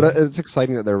 Yeah. No, but it's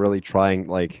exciting that they're really trying,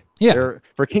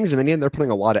 for Kings Dominion, they're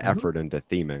putting a lot of effort into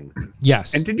theming.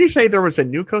 Yes. And did you say there was a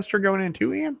new coaster going in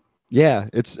too, Ian? Yeah,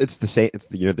 it's the same. It's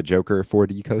the Joker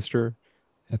 4D coaster.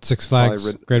 At Six Flags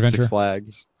Great Adventure. Six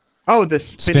Flags. Oh, the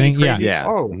spinning crazy? Yeah.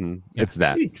 Oh, it's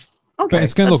that. Okay, but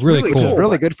it's gonna look really cool. It's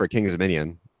really good for Kings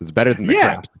Dominion. It's better than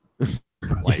the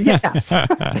Crypt. Yes.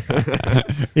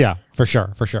 Yeah, for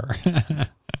sure.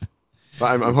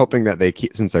 I'm hoping that they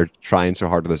keep, since they're trying so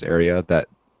hard with this area, that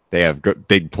they have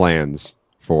big plans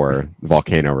for the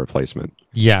volcano replacement.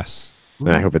 Yes. And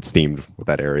I hope it's themed with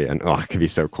that area, and it could be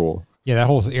so cool. Yeah, that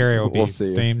whole area will be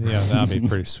themed. Yeah, that'll be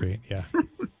pretty sweet. Yeah,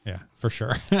 for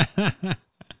sure.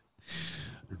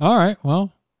 All right,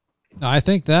 well, I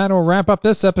think that'll wrap up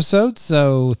this episode.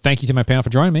 So thank you to my panel for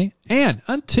joining me. And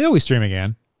until we stream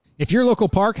again, if your local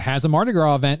park has a Mardi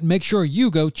Gras event, make sure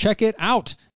you go check it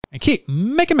out and keep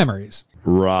making memories.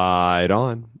 Right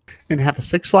on. And have a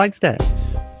Six Flags day.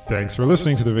 Thanks for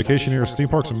listening to the Vacationeers Theme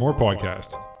Parks and More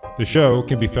podcast. The show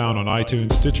can be found on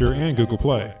iTunes, Stitcher, and Google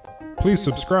Play. Please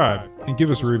subscribe and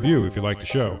give us a review if you like the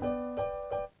show.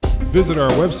 Visit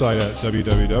our website at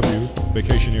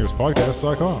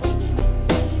www.vacationeerspodcast.com.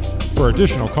 For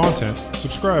additional content,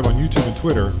 subscribe on YouTube and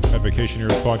Twitter at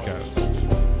Vacationeers Podcast.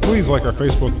 Please like our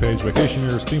Facebook page,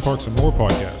 Vacationeers Theme Parks and More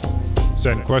Podcast.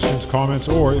 Send questions, comments,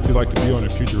 or if you'd like to be on a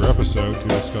future episode to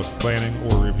discuss planning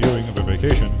or reviewing of a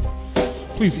vacation,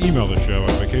 please email the show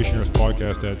at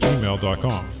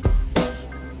vacationeerspodcast@gmail.com.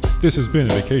 This has been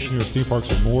a Vacationeers Theme Parks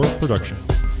and More production.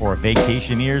 For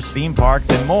Vacationeers Theme Parks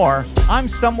and More, I'm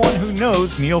someone who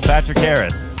knows Neil Patrick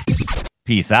Harris.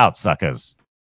 Peace out, suckers.